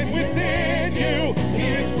you and within you. He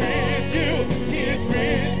is with you. He is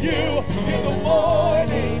with you in the morning.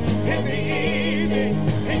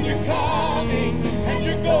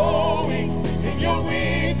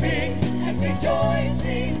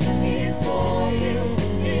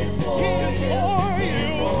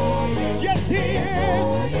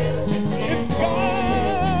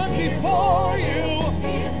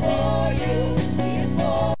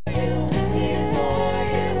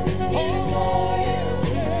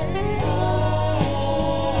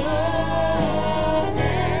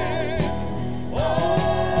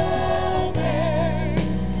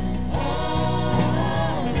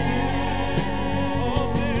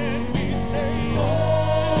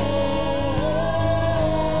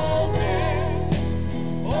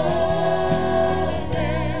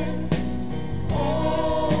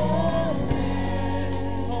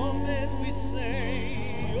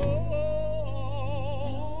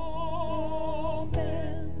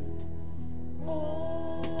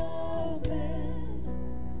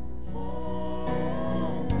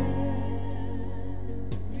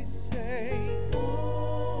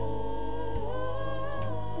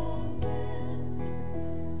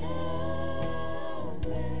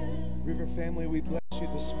 we bless you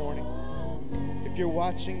this morning. If you're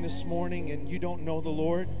watching this morning and you don't know the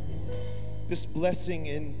Lord, this blessing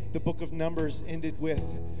in the book of Numbers ended with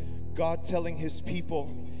God telling his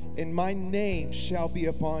people, and my name shall be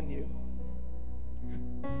upon you.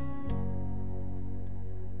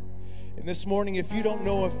 And this morning, if you don't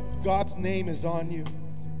know if God's name is on you,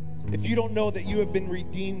 if you don't know that you have been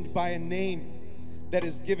redeemed by a name that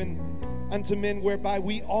is given unto men whereby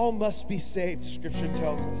we all must be saved, Scripture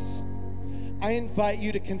tells us, I invite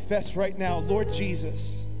you to confess right now, Lord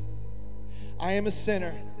Jesus, I am a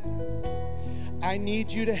sinner. I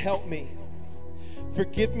need you to help me.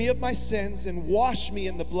 Forgive me of my sins and wash me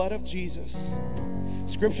in the blood of Jesus.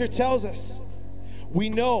 Scripture tells us, we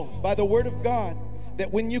know by the word of God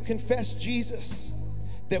that when you confess Jesus,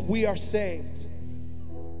 that we are saved.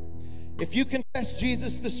 If you confess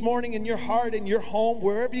Jesus this morning in your heart, in your home,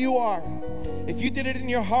 wherever you are, if you did it in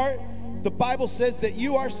your heart, the Bible says that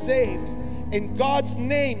you are saved and God's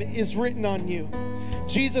name is written on you.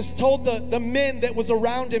 Jesus told the men that was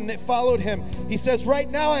around him that followed him, he says, right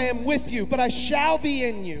now I am with you, but I shall be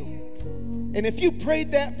in you. And if you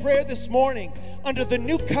prayed that prayer this morning under the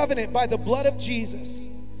new covenant by the blood of Jesus,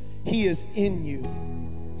 he is in you.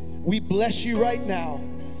 We bless you right now.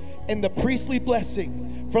 And the priestly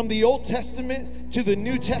blessing from the Old Testament to the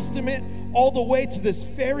New Testament, all the way to this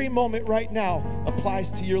very moment right now,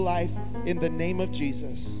 applies to your life in the name of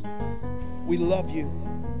Jesus. We love you.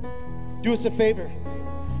 Do us a favor.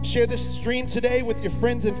 Share this stream today with your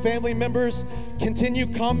friends and family members.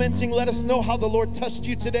 Continue commenting. Let us know how the Lord touched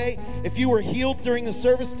you today. If you were healed during the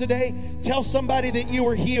service today, tell somebody that you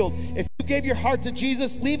were healed. If you gave your heart to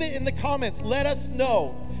Jesus, leave it in the comments. Let us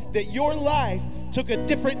know that your life took a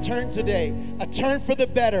different turn today, a turn for the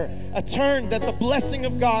better, a turn that the blessing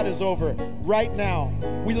of God is over right now.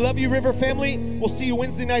 We love you, River family. We'll see you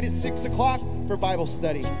Wednesday night at 6 o'clock for Bible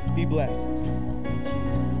study. Be blessed.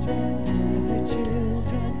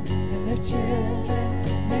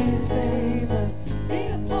 Children, may his favor be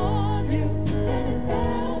upon you and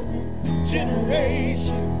 1,000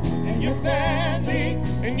 generations, and your family,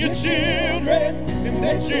 and your children, and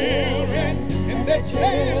their children, and their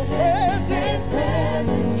children's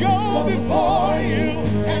presence go before you,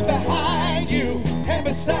 and behind you, and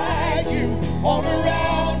beside you, all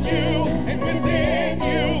around you, and within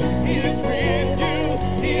you. He is with you.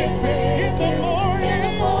 He is with you in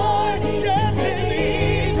the morning.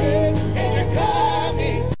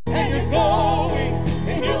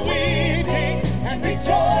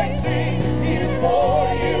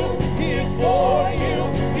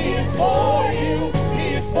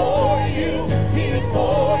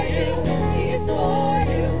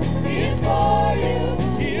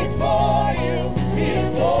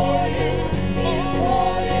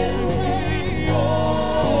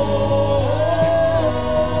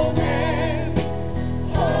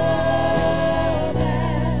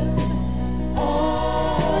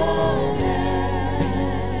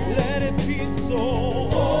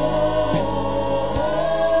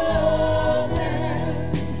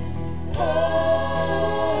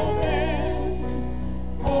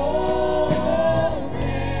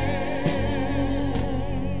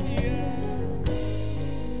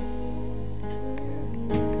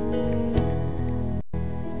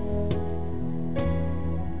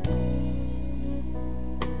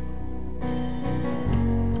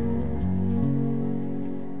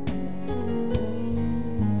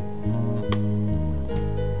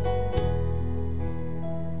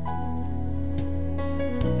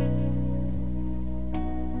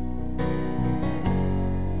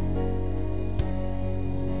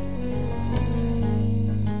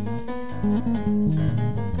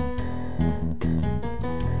 Thank you.